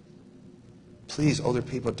 Please, older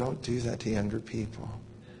people, don't do that to younger people.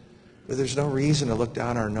 But there's no reason to look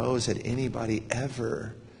down our nose at anybody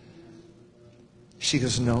ever. She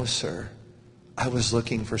goes, no, sir. I was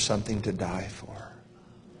looking for something to die for.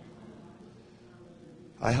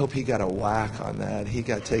 I hope he got a whack on that. He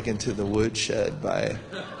got taken to the woodshed by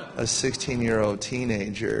a 16-year-old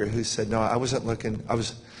teenager who said, no, I wasn't looking.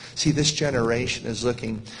 See, this generation is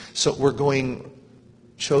looking. So we're going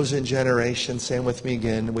chosen generation. Say it with me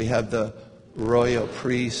again. We have the royal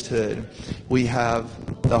priesthood. We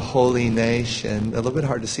have the holy nation. A little bit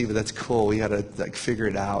hard to see, but that's cool. We got to figure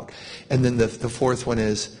it out. And then the fourth one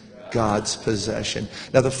is God's possession.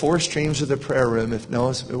 Now the 4 streams of the prayer room. If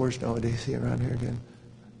Noah's, where's Noah? Do you see around here again?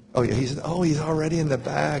 Oh yeah, he's already in the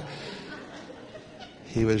back.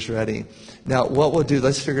 He was ready. Now what we'll do?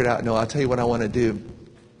 Let's figure it out. No, I'll tell you what I want to do.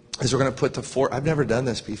 Is we're going to put the 4, I've never done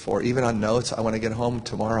this before, even on notes. I want to get home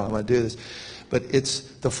tomorrow. I'm going to do this. But it's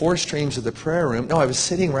the 4 streams of the prayer room. No, I was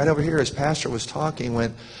sitting right over here as Pastor was talking,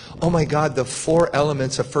 went, oh my God, the 4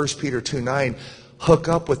 elements of 1 Peter 2:9 hook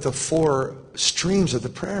up with the 4 streams of the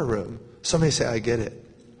prayer room. Somebody say, I get it.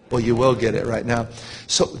 Well, you will get it right now.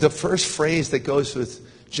 So the first phrase that goes with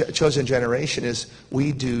Chosen Generation is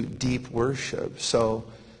we do deep worship. So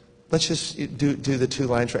let's just do the 2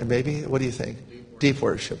 lines right. Maybe, what do you think? Deep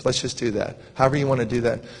worship. Let's just do that. However you want to do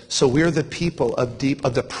that. So we're the people of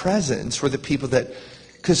the presence. We're the people that,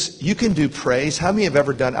 because you can do praise. How many have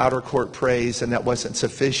ever done outer court praise and that wasn't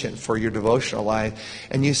sufficient for your devotional life?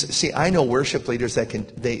 And you see, I know worship leaders that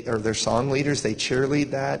they're song leaders, they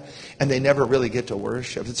cheerlead that, and they never really get to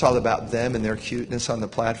worship. It's all about them and their cuteness on the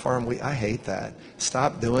platform. I hate that.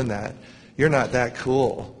 Stop doing that. You're not that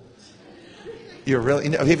cool. You're really,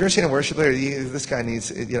 have you ever seen a worship leader? This guy needs,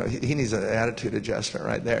 he needs an attitude adjustment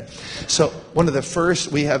right there. So one of the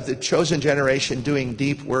first, we have the Chosen Generation doing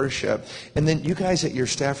deep worship. And then you guys at your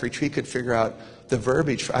staff retreat could figure out the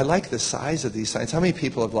verbiage. I like the size of these signs. How many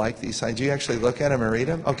people have liked these signs? Do you actually look at them and read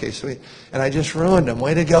them? Okay, sweet. And I just ruined them.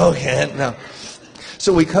 Way to go, Kent. Now,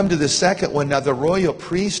 so we come to the second one. Now, the royal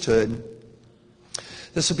priesthood.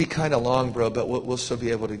 This will be kind of long, bro, but we'll still be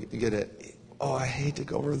able to get it. Oh, I hate to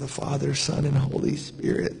go over the Father, Son, and Holy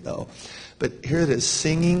Spirit, though. But here it is,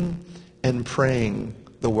 singing and praying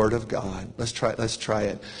the Word of God. Let's try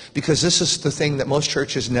it. Because this is the thing that most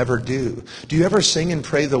churches never do. Do you ever sing and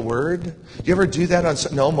pray the Word? Do you ever do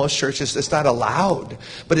that no, most churches, it's not allowed.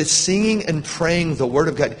 But it's singing and praying the Word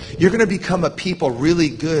of God. You're going to become a people really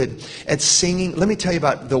good at singing. Let me tell you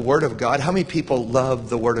about the Word of God. How many people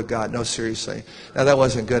love the Word of God? No, seriously. Now, that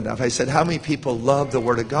wasn't good enough. I said, how many people love the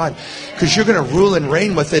Word of God? Because you're going to rule and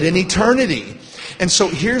reign with it in eternity. And so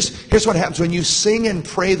here's what happens. When you sing and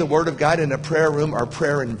pray the Word of God in a prayer room or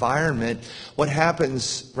prayer environment, what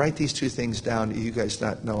happens, write these 2 things down. You guys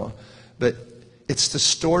not know. But it's the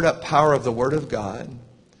stored up power of the Word of God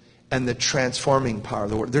and the transforming power of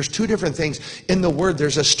the Word. There's 2 different things. In the Word,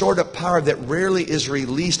 there's a stored up power that rarely is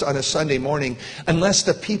released on a Sunday morning unless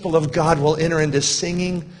the people of God will enter into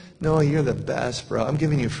singing. No, you're the best, bro. I'm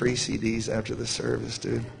giving you free CDs after the service,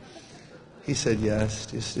 dude. He said yes.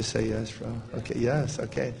 Just say yes, bro. Okay, yes,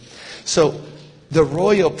 okay. So the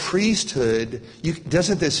royal priesthood,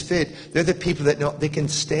 doesn't this fit? They're the people that know they can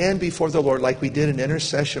stand before the Lord like we did an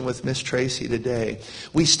intercession with Miss Tracy today.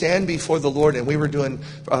 We stand before the Lord, and we were doing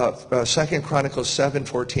 2 Chronicles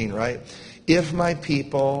 7:14, right? If my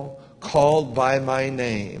people called by my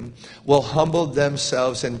name will humble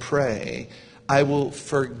themselves and pray, I will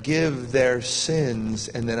forgive their sins,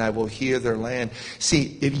 and then I will heal their land.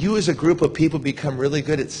 See, if you as a group of people become really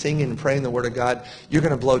good at singing and praying the Word of God, you're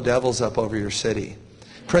going to blow devils up over your city.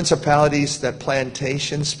 Principalities, that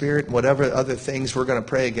plantation spirit, whatever other things we're going to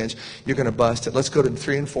pray against, you're going to bust it. Let's go to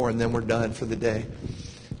 3 and 4, and then we're done for the day.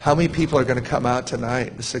 How many people are going to come out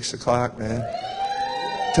tonight at 6 o'clock, man?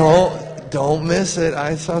 Don't miss it.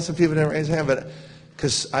 I saw some people didn't raise their hand, but...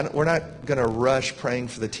 Because we're not going to rush praying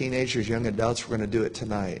for the teenagers, young adults. We're going to do it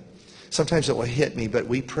tonight. Sometimes it will hit me, but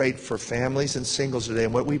we prayed for families and singles today.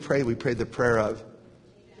 And what we prayed the prayer of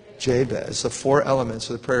Jabez, the 4 elements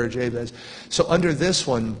of the prayer of Jabez. So under this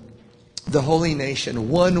one, the holy nation,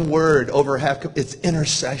 one word over half, it's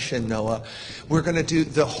intercession, Noah. We're going to do,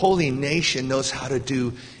 the holy nation knows how to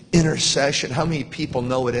do intercession. How many people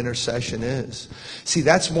know what intercession is? See,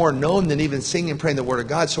 that's more known than even singing and praying the Word of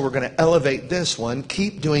God. So we're going to elevate this one.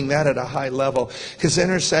 Keep doing that at a high level. Because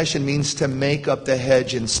intercession means to make up the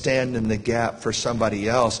hedge and stand in the gap for somebody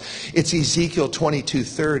else. It's Ezekiel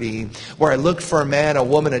 22:30, where I looked for a man, a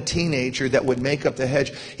woman, a teenager that would make up the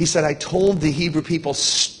hedge. He said, I told the Hebrew people,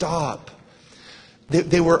 stop.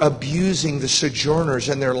 They were abusing the sojourners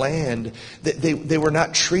in their land. They were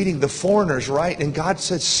not treating the foreigners right. And God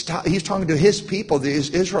said, stop. He's talking to his people, the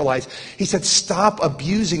Israelites. He said, stop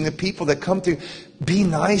abusing the people that come through. Be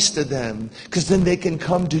nice to them, because then they can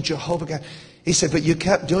come to Jehovah God. He said, but you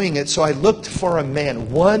kept doing it. So I looked for a man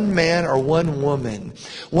or one woman,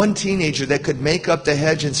 one teenager that could make up the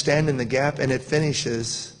hedge and stand in the gap. And it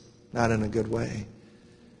finishes not in a good way.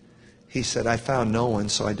 He said, I found no one,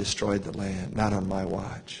 so I destroyed the land. Not on my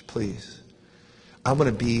watch, please. I've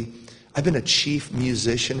been a chief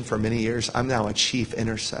musician for many years. I'm now a chief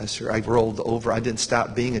intercessor. I've rolled over. I didn't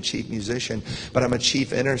stop being a chief musician, but I'm a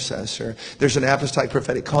chief intercessor. There's an apostolic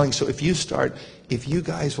prophetic calling. So if you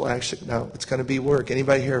guys will actually, no, it's going to be work.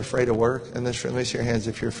 Anybody here afraid of work in this room? Raise your hands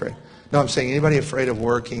if you're afraid. No, I'm saying anybody afraid of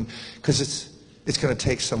working, because it's going to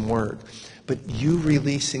take some work. But you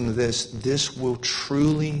releasing this will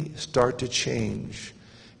truly start to change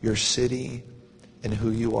your city and who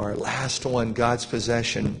you are. Last one, God's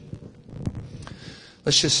possession.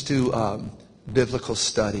 Let's just do biblical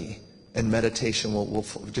study and meditation. We'll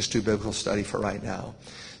just do biblical study for right now.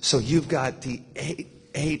 So you've got the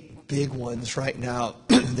eight big ones right now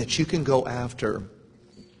that you can go after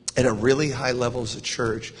at a really high level as a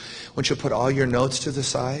church. Once you put all your notes to the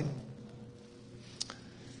side,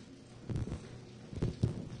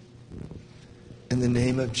 the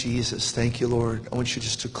name of Jesus, thank you, Lord. I want you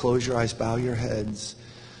just to close your eyes, bow your heads.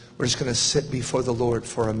 We're just going to sit before the Lord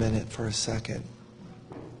for a minute, for a second.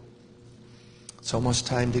 It's almost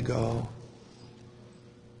time to go.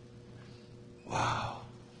 Wow.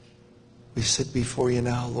 We sit before you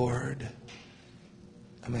now, Lord.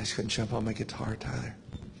 I'm just going to jump on my guitar, Tyler.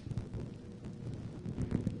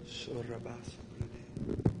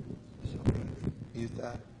 Mute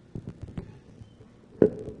that.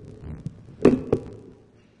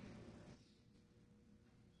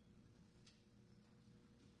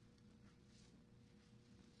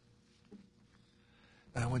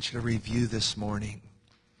 I want you to review this morning.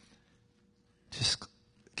 Just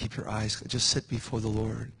keep your eyes, just sit before the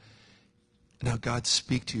Lord. Now, God,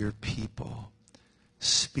 speak to your people.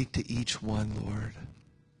 Speak to each one, Lord.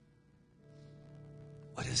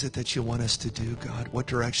 What is it that you want us to do, God? What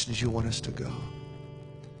directions you want us to go?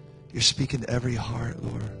 You're speaking to every heart,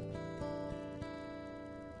 Lord.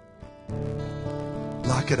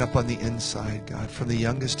 Lock it up on the inside, God, from the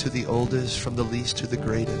youngest to the oldest, from the least to the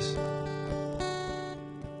greatest.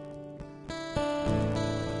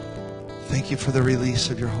 Thank you for the release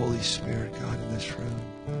of your Holy Spirit, God, in this room.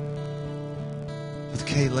 With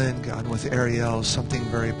Kaylin, God, with Ariel, something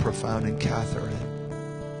very profound in Catherine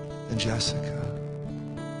and Jessica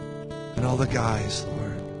and all the guys, Lord.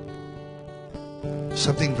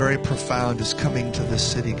 Something very profound is coming to this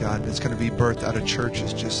city, God, and it's going to be birthed out of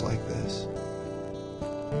churches just like this.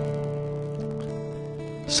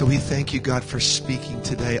 So we thank you, God, for speaking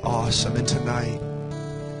today, awesome, and tonight.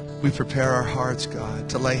 We prepare our hearts, God,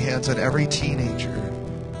 to lay hands on every teenager,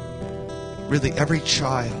 really every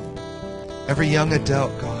child, every young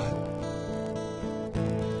adult, God,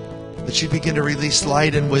 that you begin to release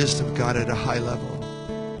light and wisdom, God, at a high level.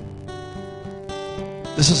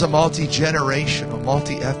 This is a multi-generational,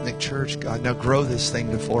 multi-ethnic church, God. Now grow this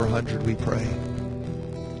thing to 400, we pray.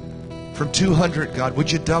 From 200, God,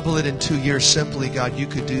 would you double it in 2 years? Simply, God, you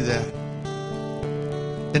could do that.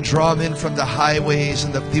 And draw them in from the highways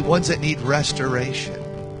and the ones that need restoration,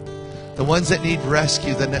 the ones that need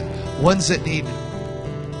rescue, the ones that need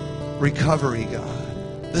recovery,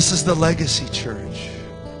 God. This is the legacy church.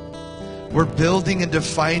 We're building and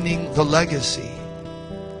defining the legacy.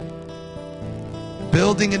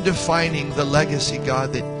 Building and defining the legacy,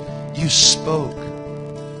 God, that you spoke,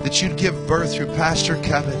 that you'd give birth through Pastor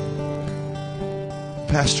Kevin,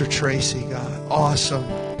 Pastor Tracy, God. Awesome.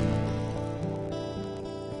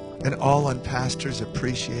 And all on Pastor's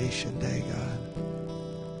Appreciation Day, God.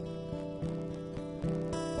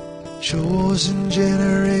 Chosen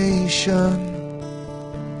generation,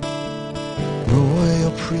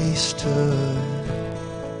 royal priesthood,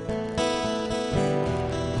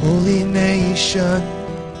 holy nation,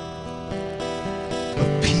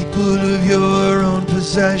 a people of your own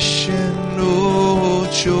possession. Oh,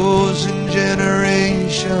 chosen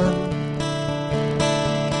generation,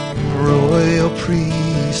 royal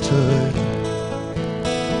priesthood,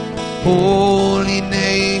 holy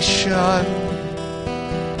nation,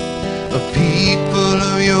 a people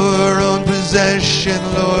of your own possession,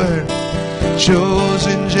 Lord,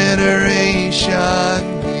 chosen generation,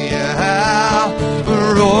 yeah, a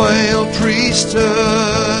royal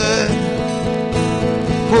priesthood,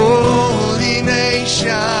 holy nation,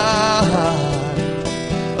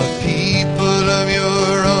 a people of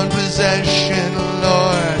your own possession,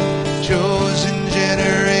 Lord, chosen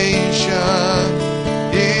generation,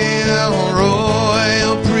 yeah,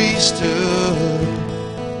 royal priesthood,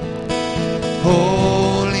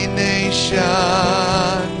 holy nation,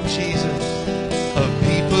 Jesus, a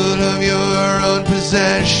people of your own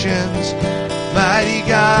possessions, mighty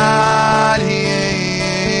God, yeah,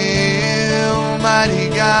 mighty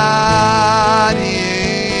God,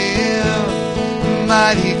 yeah,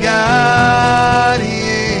 mighty God,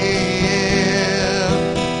 yeah,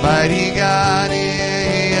 mighty God,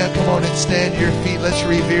 yeah. Come on and stand to your feet. Let's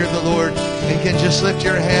revere the Lord. You can just lift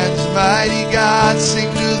your hands. Mighty God, sing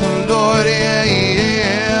to the Lord, yeah,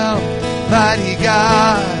 yeah. Mighty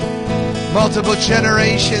God, multiple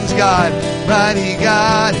generations, God, mighty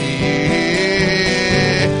God,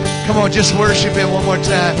 yeah. Come on, just worship Him one more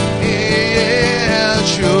time. Yeah,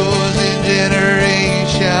 chosen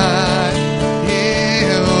generation,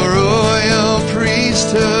 yeah, royal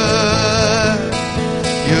priesthood,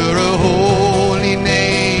 you're a holy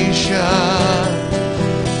nation,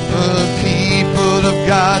 a people of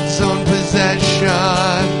God's own possession,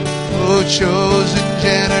 oh, chosen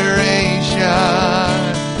generation,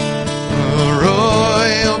 a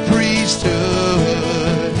royal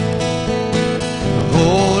priesthood, a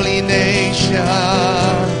holy nation,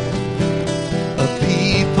 a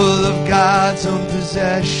people of God's own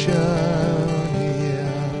possession.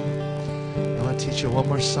 want to teach you one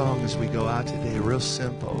more song as we go out today. Real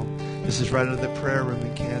simple. This is right out of the prayer room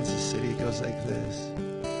in Kansas City. It goes like this.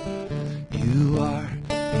 You are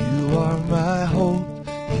my hope.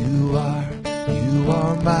 You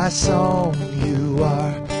are my song. You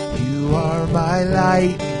are my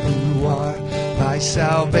light. You are my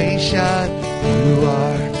salvation. You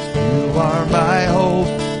are my hope.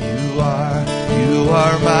 You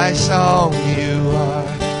are my song. You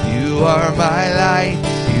are my light.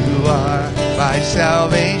 You are my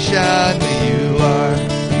salvation. You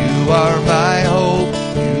are my hope.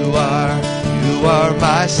 You are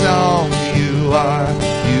my song. You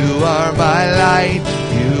are my light.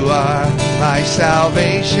 You are my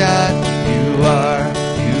salvation. You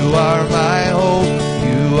are my hope.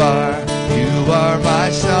 You are my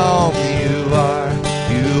song.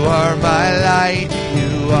 You are my light.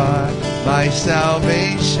 You are my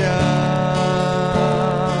salvation.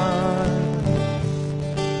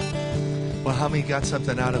 Well, how many got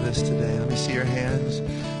something out of this today? Let me see your hands.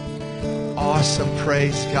 Awesome.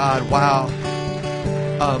 Praise God. Wow.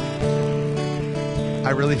 I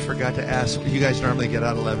really forgot to ask. You guys normally get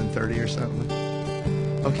out 11:30 or something?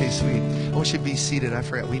 Okay, sweet. I want you to be seated. I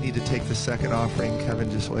forgot. We need to take the second offering.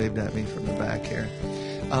 Kevin just waved at me from the back here.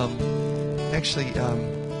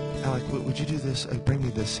 Alec, would you do this? Bring me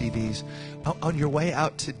the CDs. On your way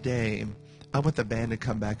out today, I want the band to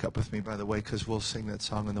come back up with me, by the way, because we'll sing that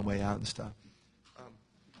song on the way out and stuff.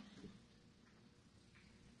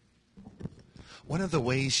 One of the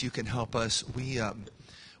ways you can help us,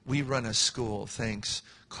 we run a school, thanks,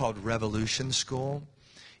 called Revolution School.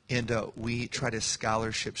 And we try to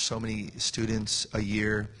scholarship so many students a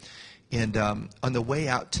year. And on the way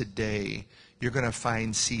out today, you're going to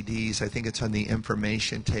find CDs. I think it's on the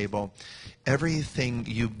information table. Everything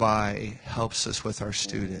you buy helps us with our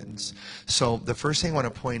students. So the first thing I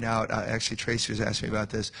want to point out, actually Tracy was asking me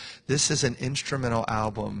about this. This is an instrumental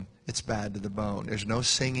album. It's bad to the bone. There's no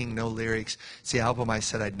singing, no lyrics. It's the album I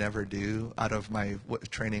said I'd never do out of my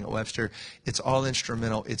training at Webster. It's all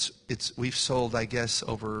instrumental. We've sold, I guess,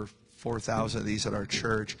 over 4,000 of these at our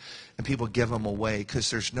church, and people give them away because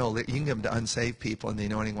there's no. You can give them to unsaved people, and the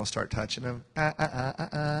anointing will start touching them.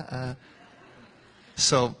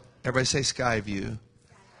 So everybody say Skyview.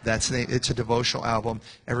 It's a devotional album.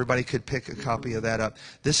 Everybody could pick a copy of that up.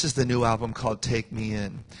 This is the new album called Take Me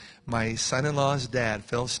In. My son-in-law's dad,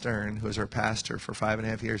 Phil Stern, who was our pastor for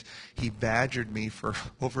 5.5 years, he badgered me for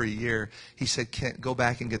over a year. He said, go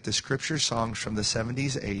back and get the scripture songs from the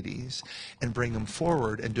 70s, 80s, and bring them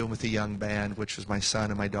forward and do them with a young band, which was my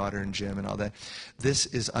son and my daughter and Jim and all that. This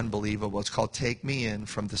is unbelievable. It's called Take Me In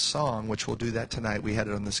from the song, which we'll do that tonight. We had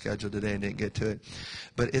it on the schedule today and didn't get to it.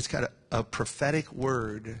 But it's got a prophetic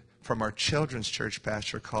word from our children's church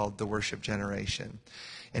pastor called The Worship Generation.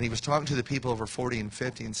 And he was talking to the people over 40 and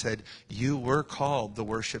 50 and said, you were called the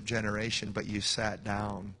worship generation, but you sat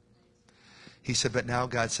down. He said, but now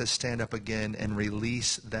God says, stand up again and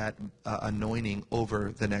release that anointing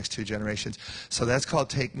over the next two generations. So that's called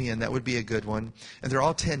Take Me In. That would be a good one. And they're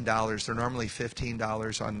all $10. They're normally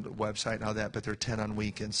 $15 on the website and all that, but they're $10 on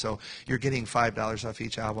weekends. So you're getting $5 off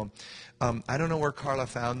each album. I don't know where Carla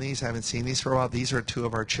found these. I haven't seen these for a while. These are two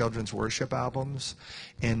of our children's worship albums,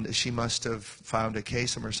 and she must have found a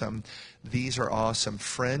case of them or something. These are awesome.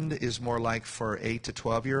 Friend is more like for 8 to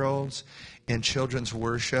 12-year-olds, and children's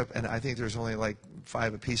worship, and I think there's only like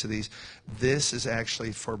 5 a piece of these. This is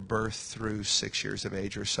actually for birth through 6 years of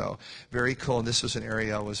age or so. Very cool, and this was an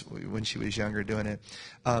area I was, when she was younger, doing it.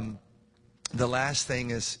 The last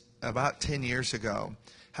thing is, about 10 years ago,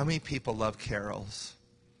 how many people love carols?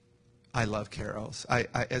 I love carols.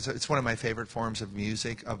 It's one of my favorite forms of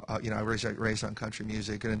music. I was raised on country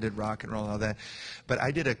music and I did rock and roll and all that. But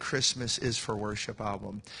I did a Christmas is for Worship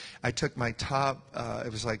album. I took my top,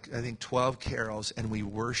 it was like, I think 12 carols, and we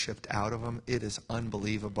worshiped out of them. It is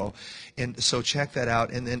unbelievable. And so check that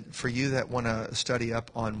out. And then for you that want to study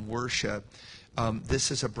up on worship,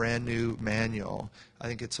 this is a brand new manual. I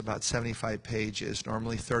think it's about 75 pages.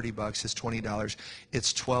 Normally $30. It's $20.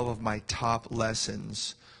 It's 12 of my top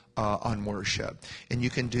lessons on worship. And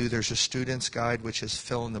you can do, there's a student's guide, which is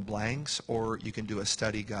fill in the blanks, or you can do a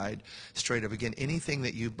study guide straight up. Again, anything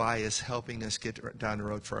that you buy is helping us get down the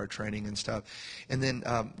road for our training and stuff. And then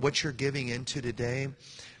what you're giving into today,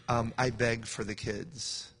 I beg for the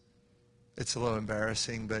kids. It's a little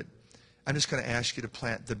embarrassing, but I'm just going to ask you to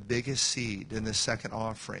plant the biggest seed in the second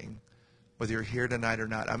offering, whether you're here tonight or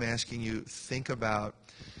not. I'm asking you, think about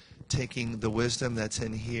taking the wisdom that's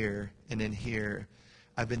in here and in here.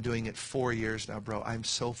 I've been doing it 4 years now, bro. I'm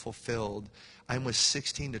so fulfilled. I'm with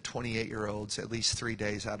 16 to 28-year-olds at least 3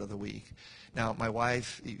 days out of the week. Now, my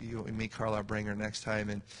wife, you and me, Carla, I'll bring her next time,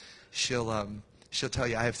 and she'll tell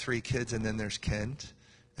you, I have 3 kids, and then there's Kent,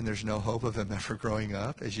 and there's no hope of him ever growing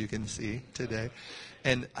up, as you can see today.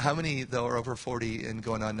 And how many, though, are over 40 and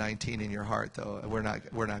going on 19 in your heart, though?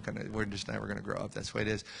 We're just never going to grow up. That's the way it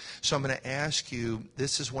is. So I'm going to ask you,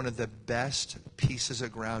 this is one of the best pieces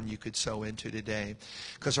of ground you could sow into today,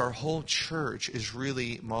 because our whole church is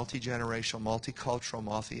really multi-generational, multicultural,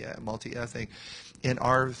 multi-ethnic, and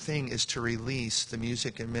our thing is to release the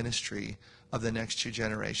music and ministry of the next 2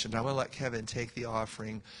 generations. I'm going to let Kevin take the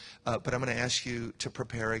offering, but I'm going to ask you to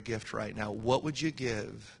prepare a gift right now. What would you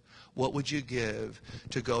give? What would you give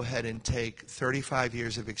to go ahead and take 35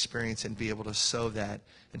 years of experience and be able to sow that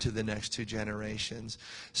into the next 2 generations?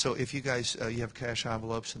 So if you guys, you have cash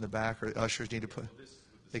envelopes in the back, or ushers need to put,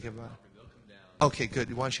 they give out. Okay,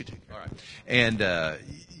 good. Why don't you take it? All right. And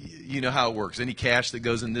you know how it works. Any cash that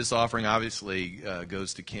goes in this offering obviously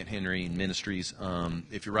goes to Kent Henry Ministries.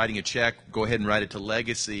 If you're writing a check, go ahead and write it to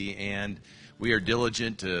Legacy, and we are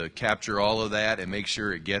diligent to capture all of that and make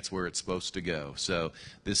sure it gets where it's supposed to go. So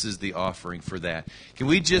this is the offering for that. Can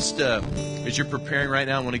we just, as you're preparing right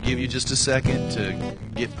now, I want to give you just a second to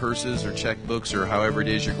get purses or checkbooks or however it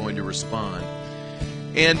is you're going to respond.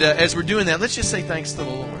 And as we're doing that, let's just say thanks to the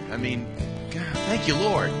Lord. I mean, God, thank you,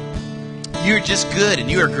 Lord. You're just good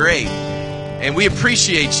and you are great. And we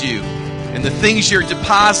appreciate you and the things you're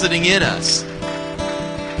depositing in us.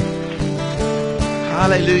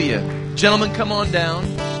 Hallelujah. Gentlemen, come on down.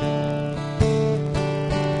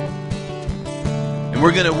 And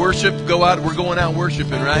we're going to worship, we're going out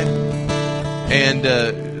worshiping, right?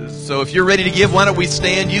 And so if you're ready to give, why don't we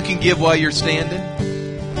stand? You can give while you're standing.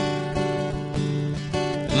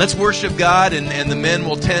 And let's worship God, and the men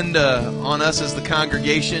will tend on us as the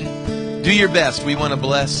congregation. Do your best. We want to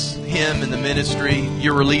bless Him and the ministry.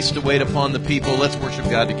 You're released to wait upon the people. Let's worship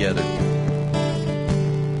God together.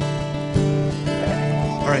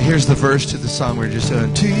 All right, here's the verse to the song we're just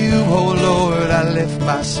doing. To you, O Lord, I lift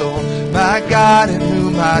my soul, my God in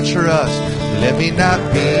whom I trust. Let me not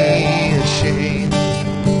be ashamed.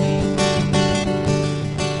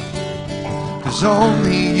 'Cause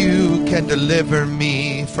only you can deliver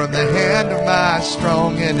me from the hand of my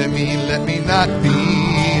strong enemy. Let me not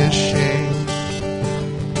be ashamed.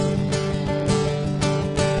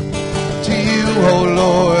 To you, O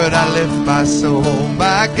Lord, I lift my soul,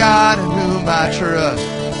 my God in whom I trust.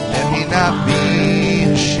 Let me not be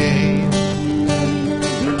ashamed.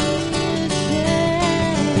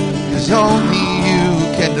 'Cause only you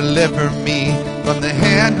can deliver me from the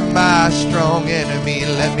hand of my strong enemy.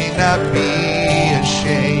 Let me not be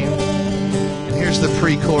ashamed. And here's the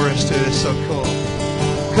pre-chorus to it. It's so cool.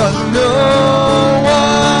 'Cause no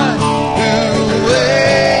one who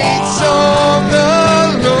waits on the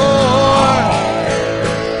Lord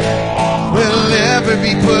will ever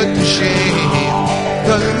be put to shame.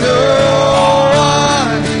 'Cause no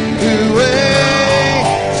one who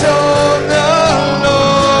waits on the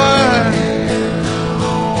Lord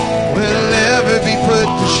will ever be put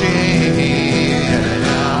to shame.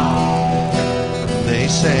 They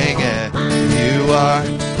sang it. You are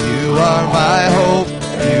my hope.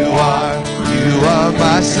 You are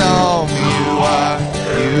my song. You are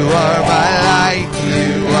my light.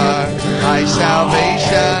 You are my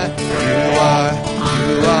salvation. You are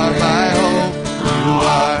my hope.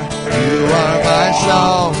 You are my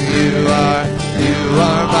song. You are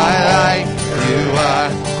my light. You are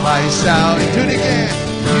my sound. Do it again.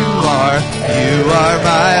 You are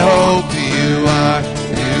my hope. You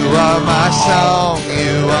are my song.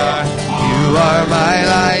 You are my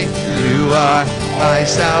light. You are my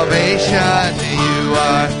salvation. You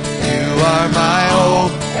are my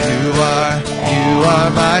hope. You are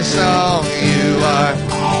my song. You are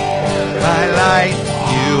my light.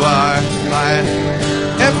 You are my.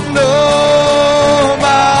 And no,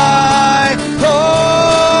 my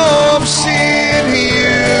hope's in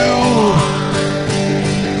you,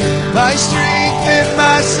 my strength and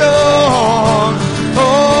my song.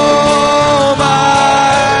 Oh,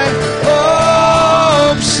 my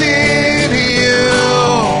hope's in you,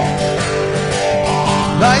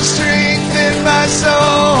 my strength and my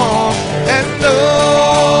song. And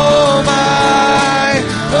no, my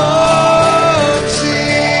hope's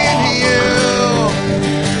in you,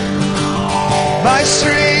 my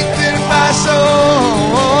strength and my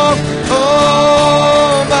soul.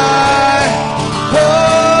 Oh, my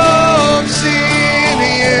hope's in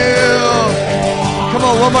you. Come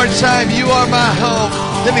on, one more time. You are my hope.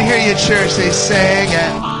 Let me hear you, church. They sang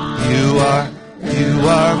it. You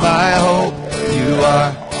are my hope. You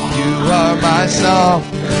are my song.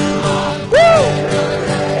 Woo!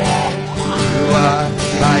 You are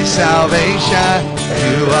my salvation.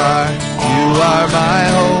 You are my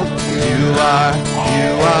hope.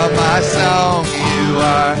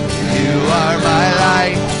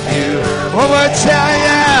 tell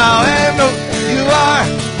you how.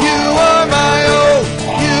 You are my hope.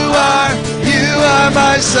 You are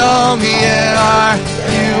my song.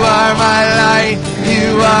 You are my light.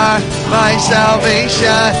 You are my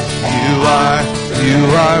salvation. You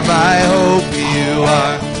are my hope. You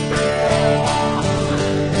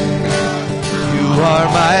are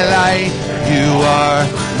my light. You are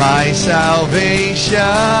my salvation.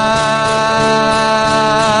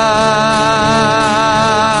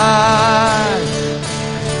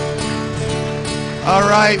 All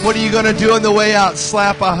right, what are you going to do on the way out?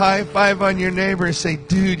 Slap a high five on your neighbor and say,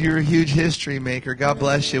 dude, you're a huge history maker. God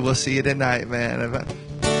bless you. We'll see you tonight, man.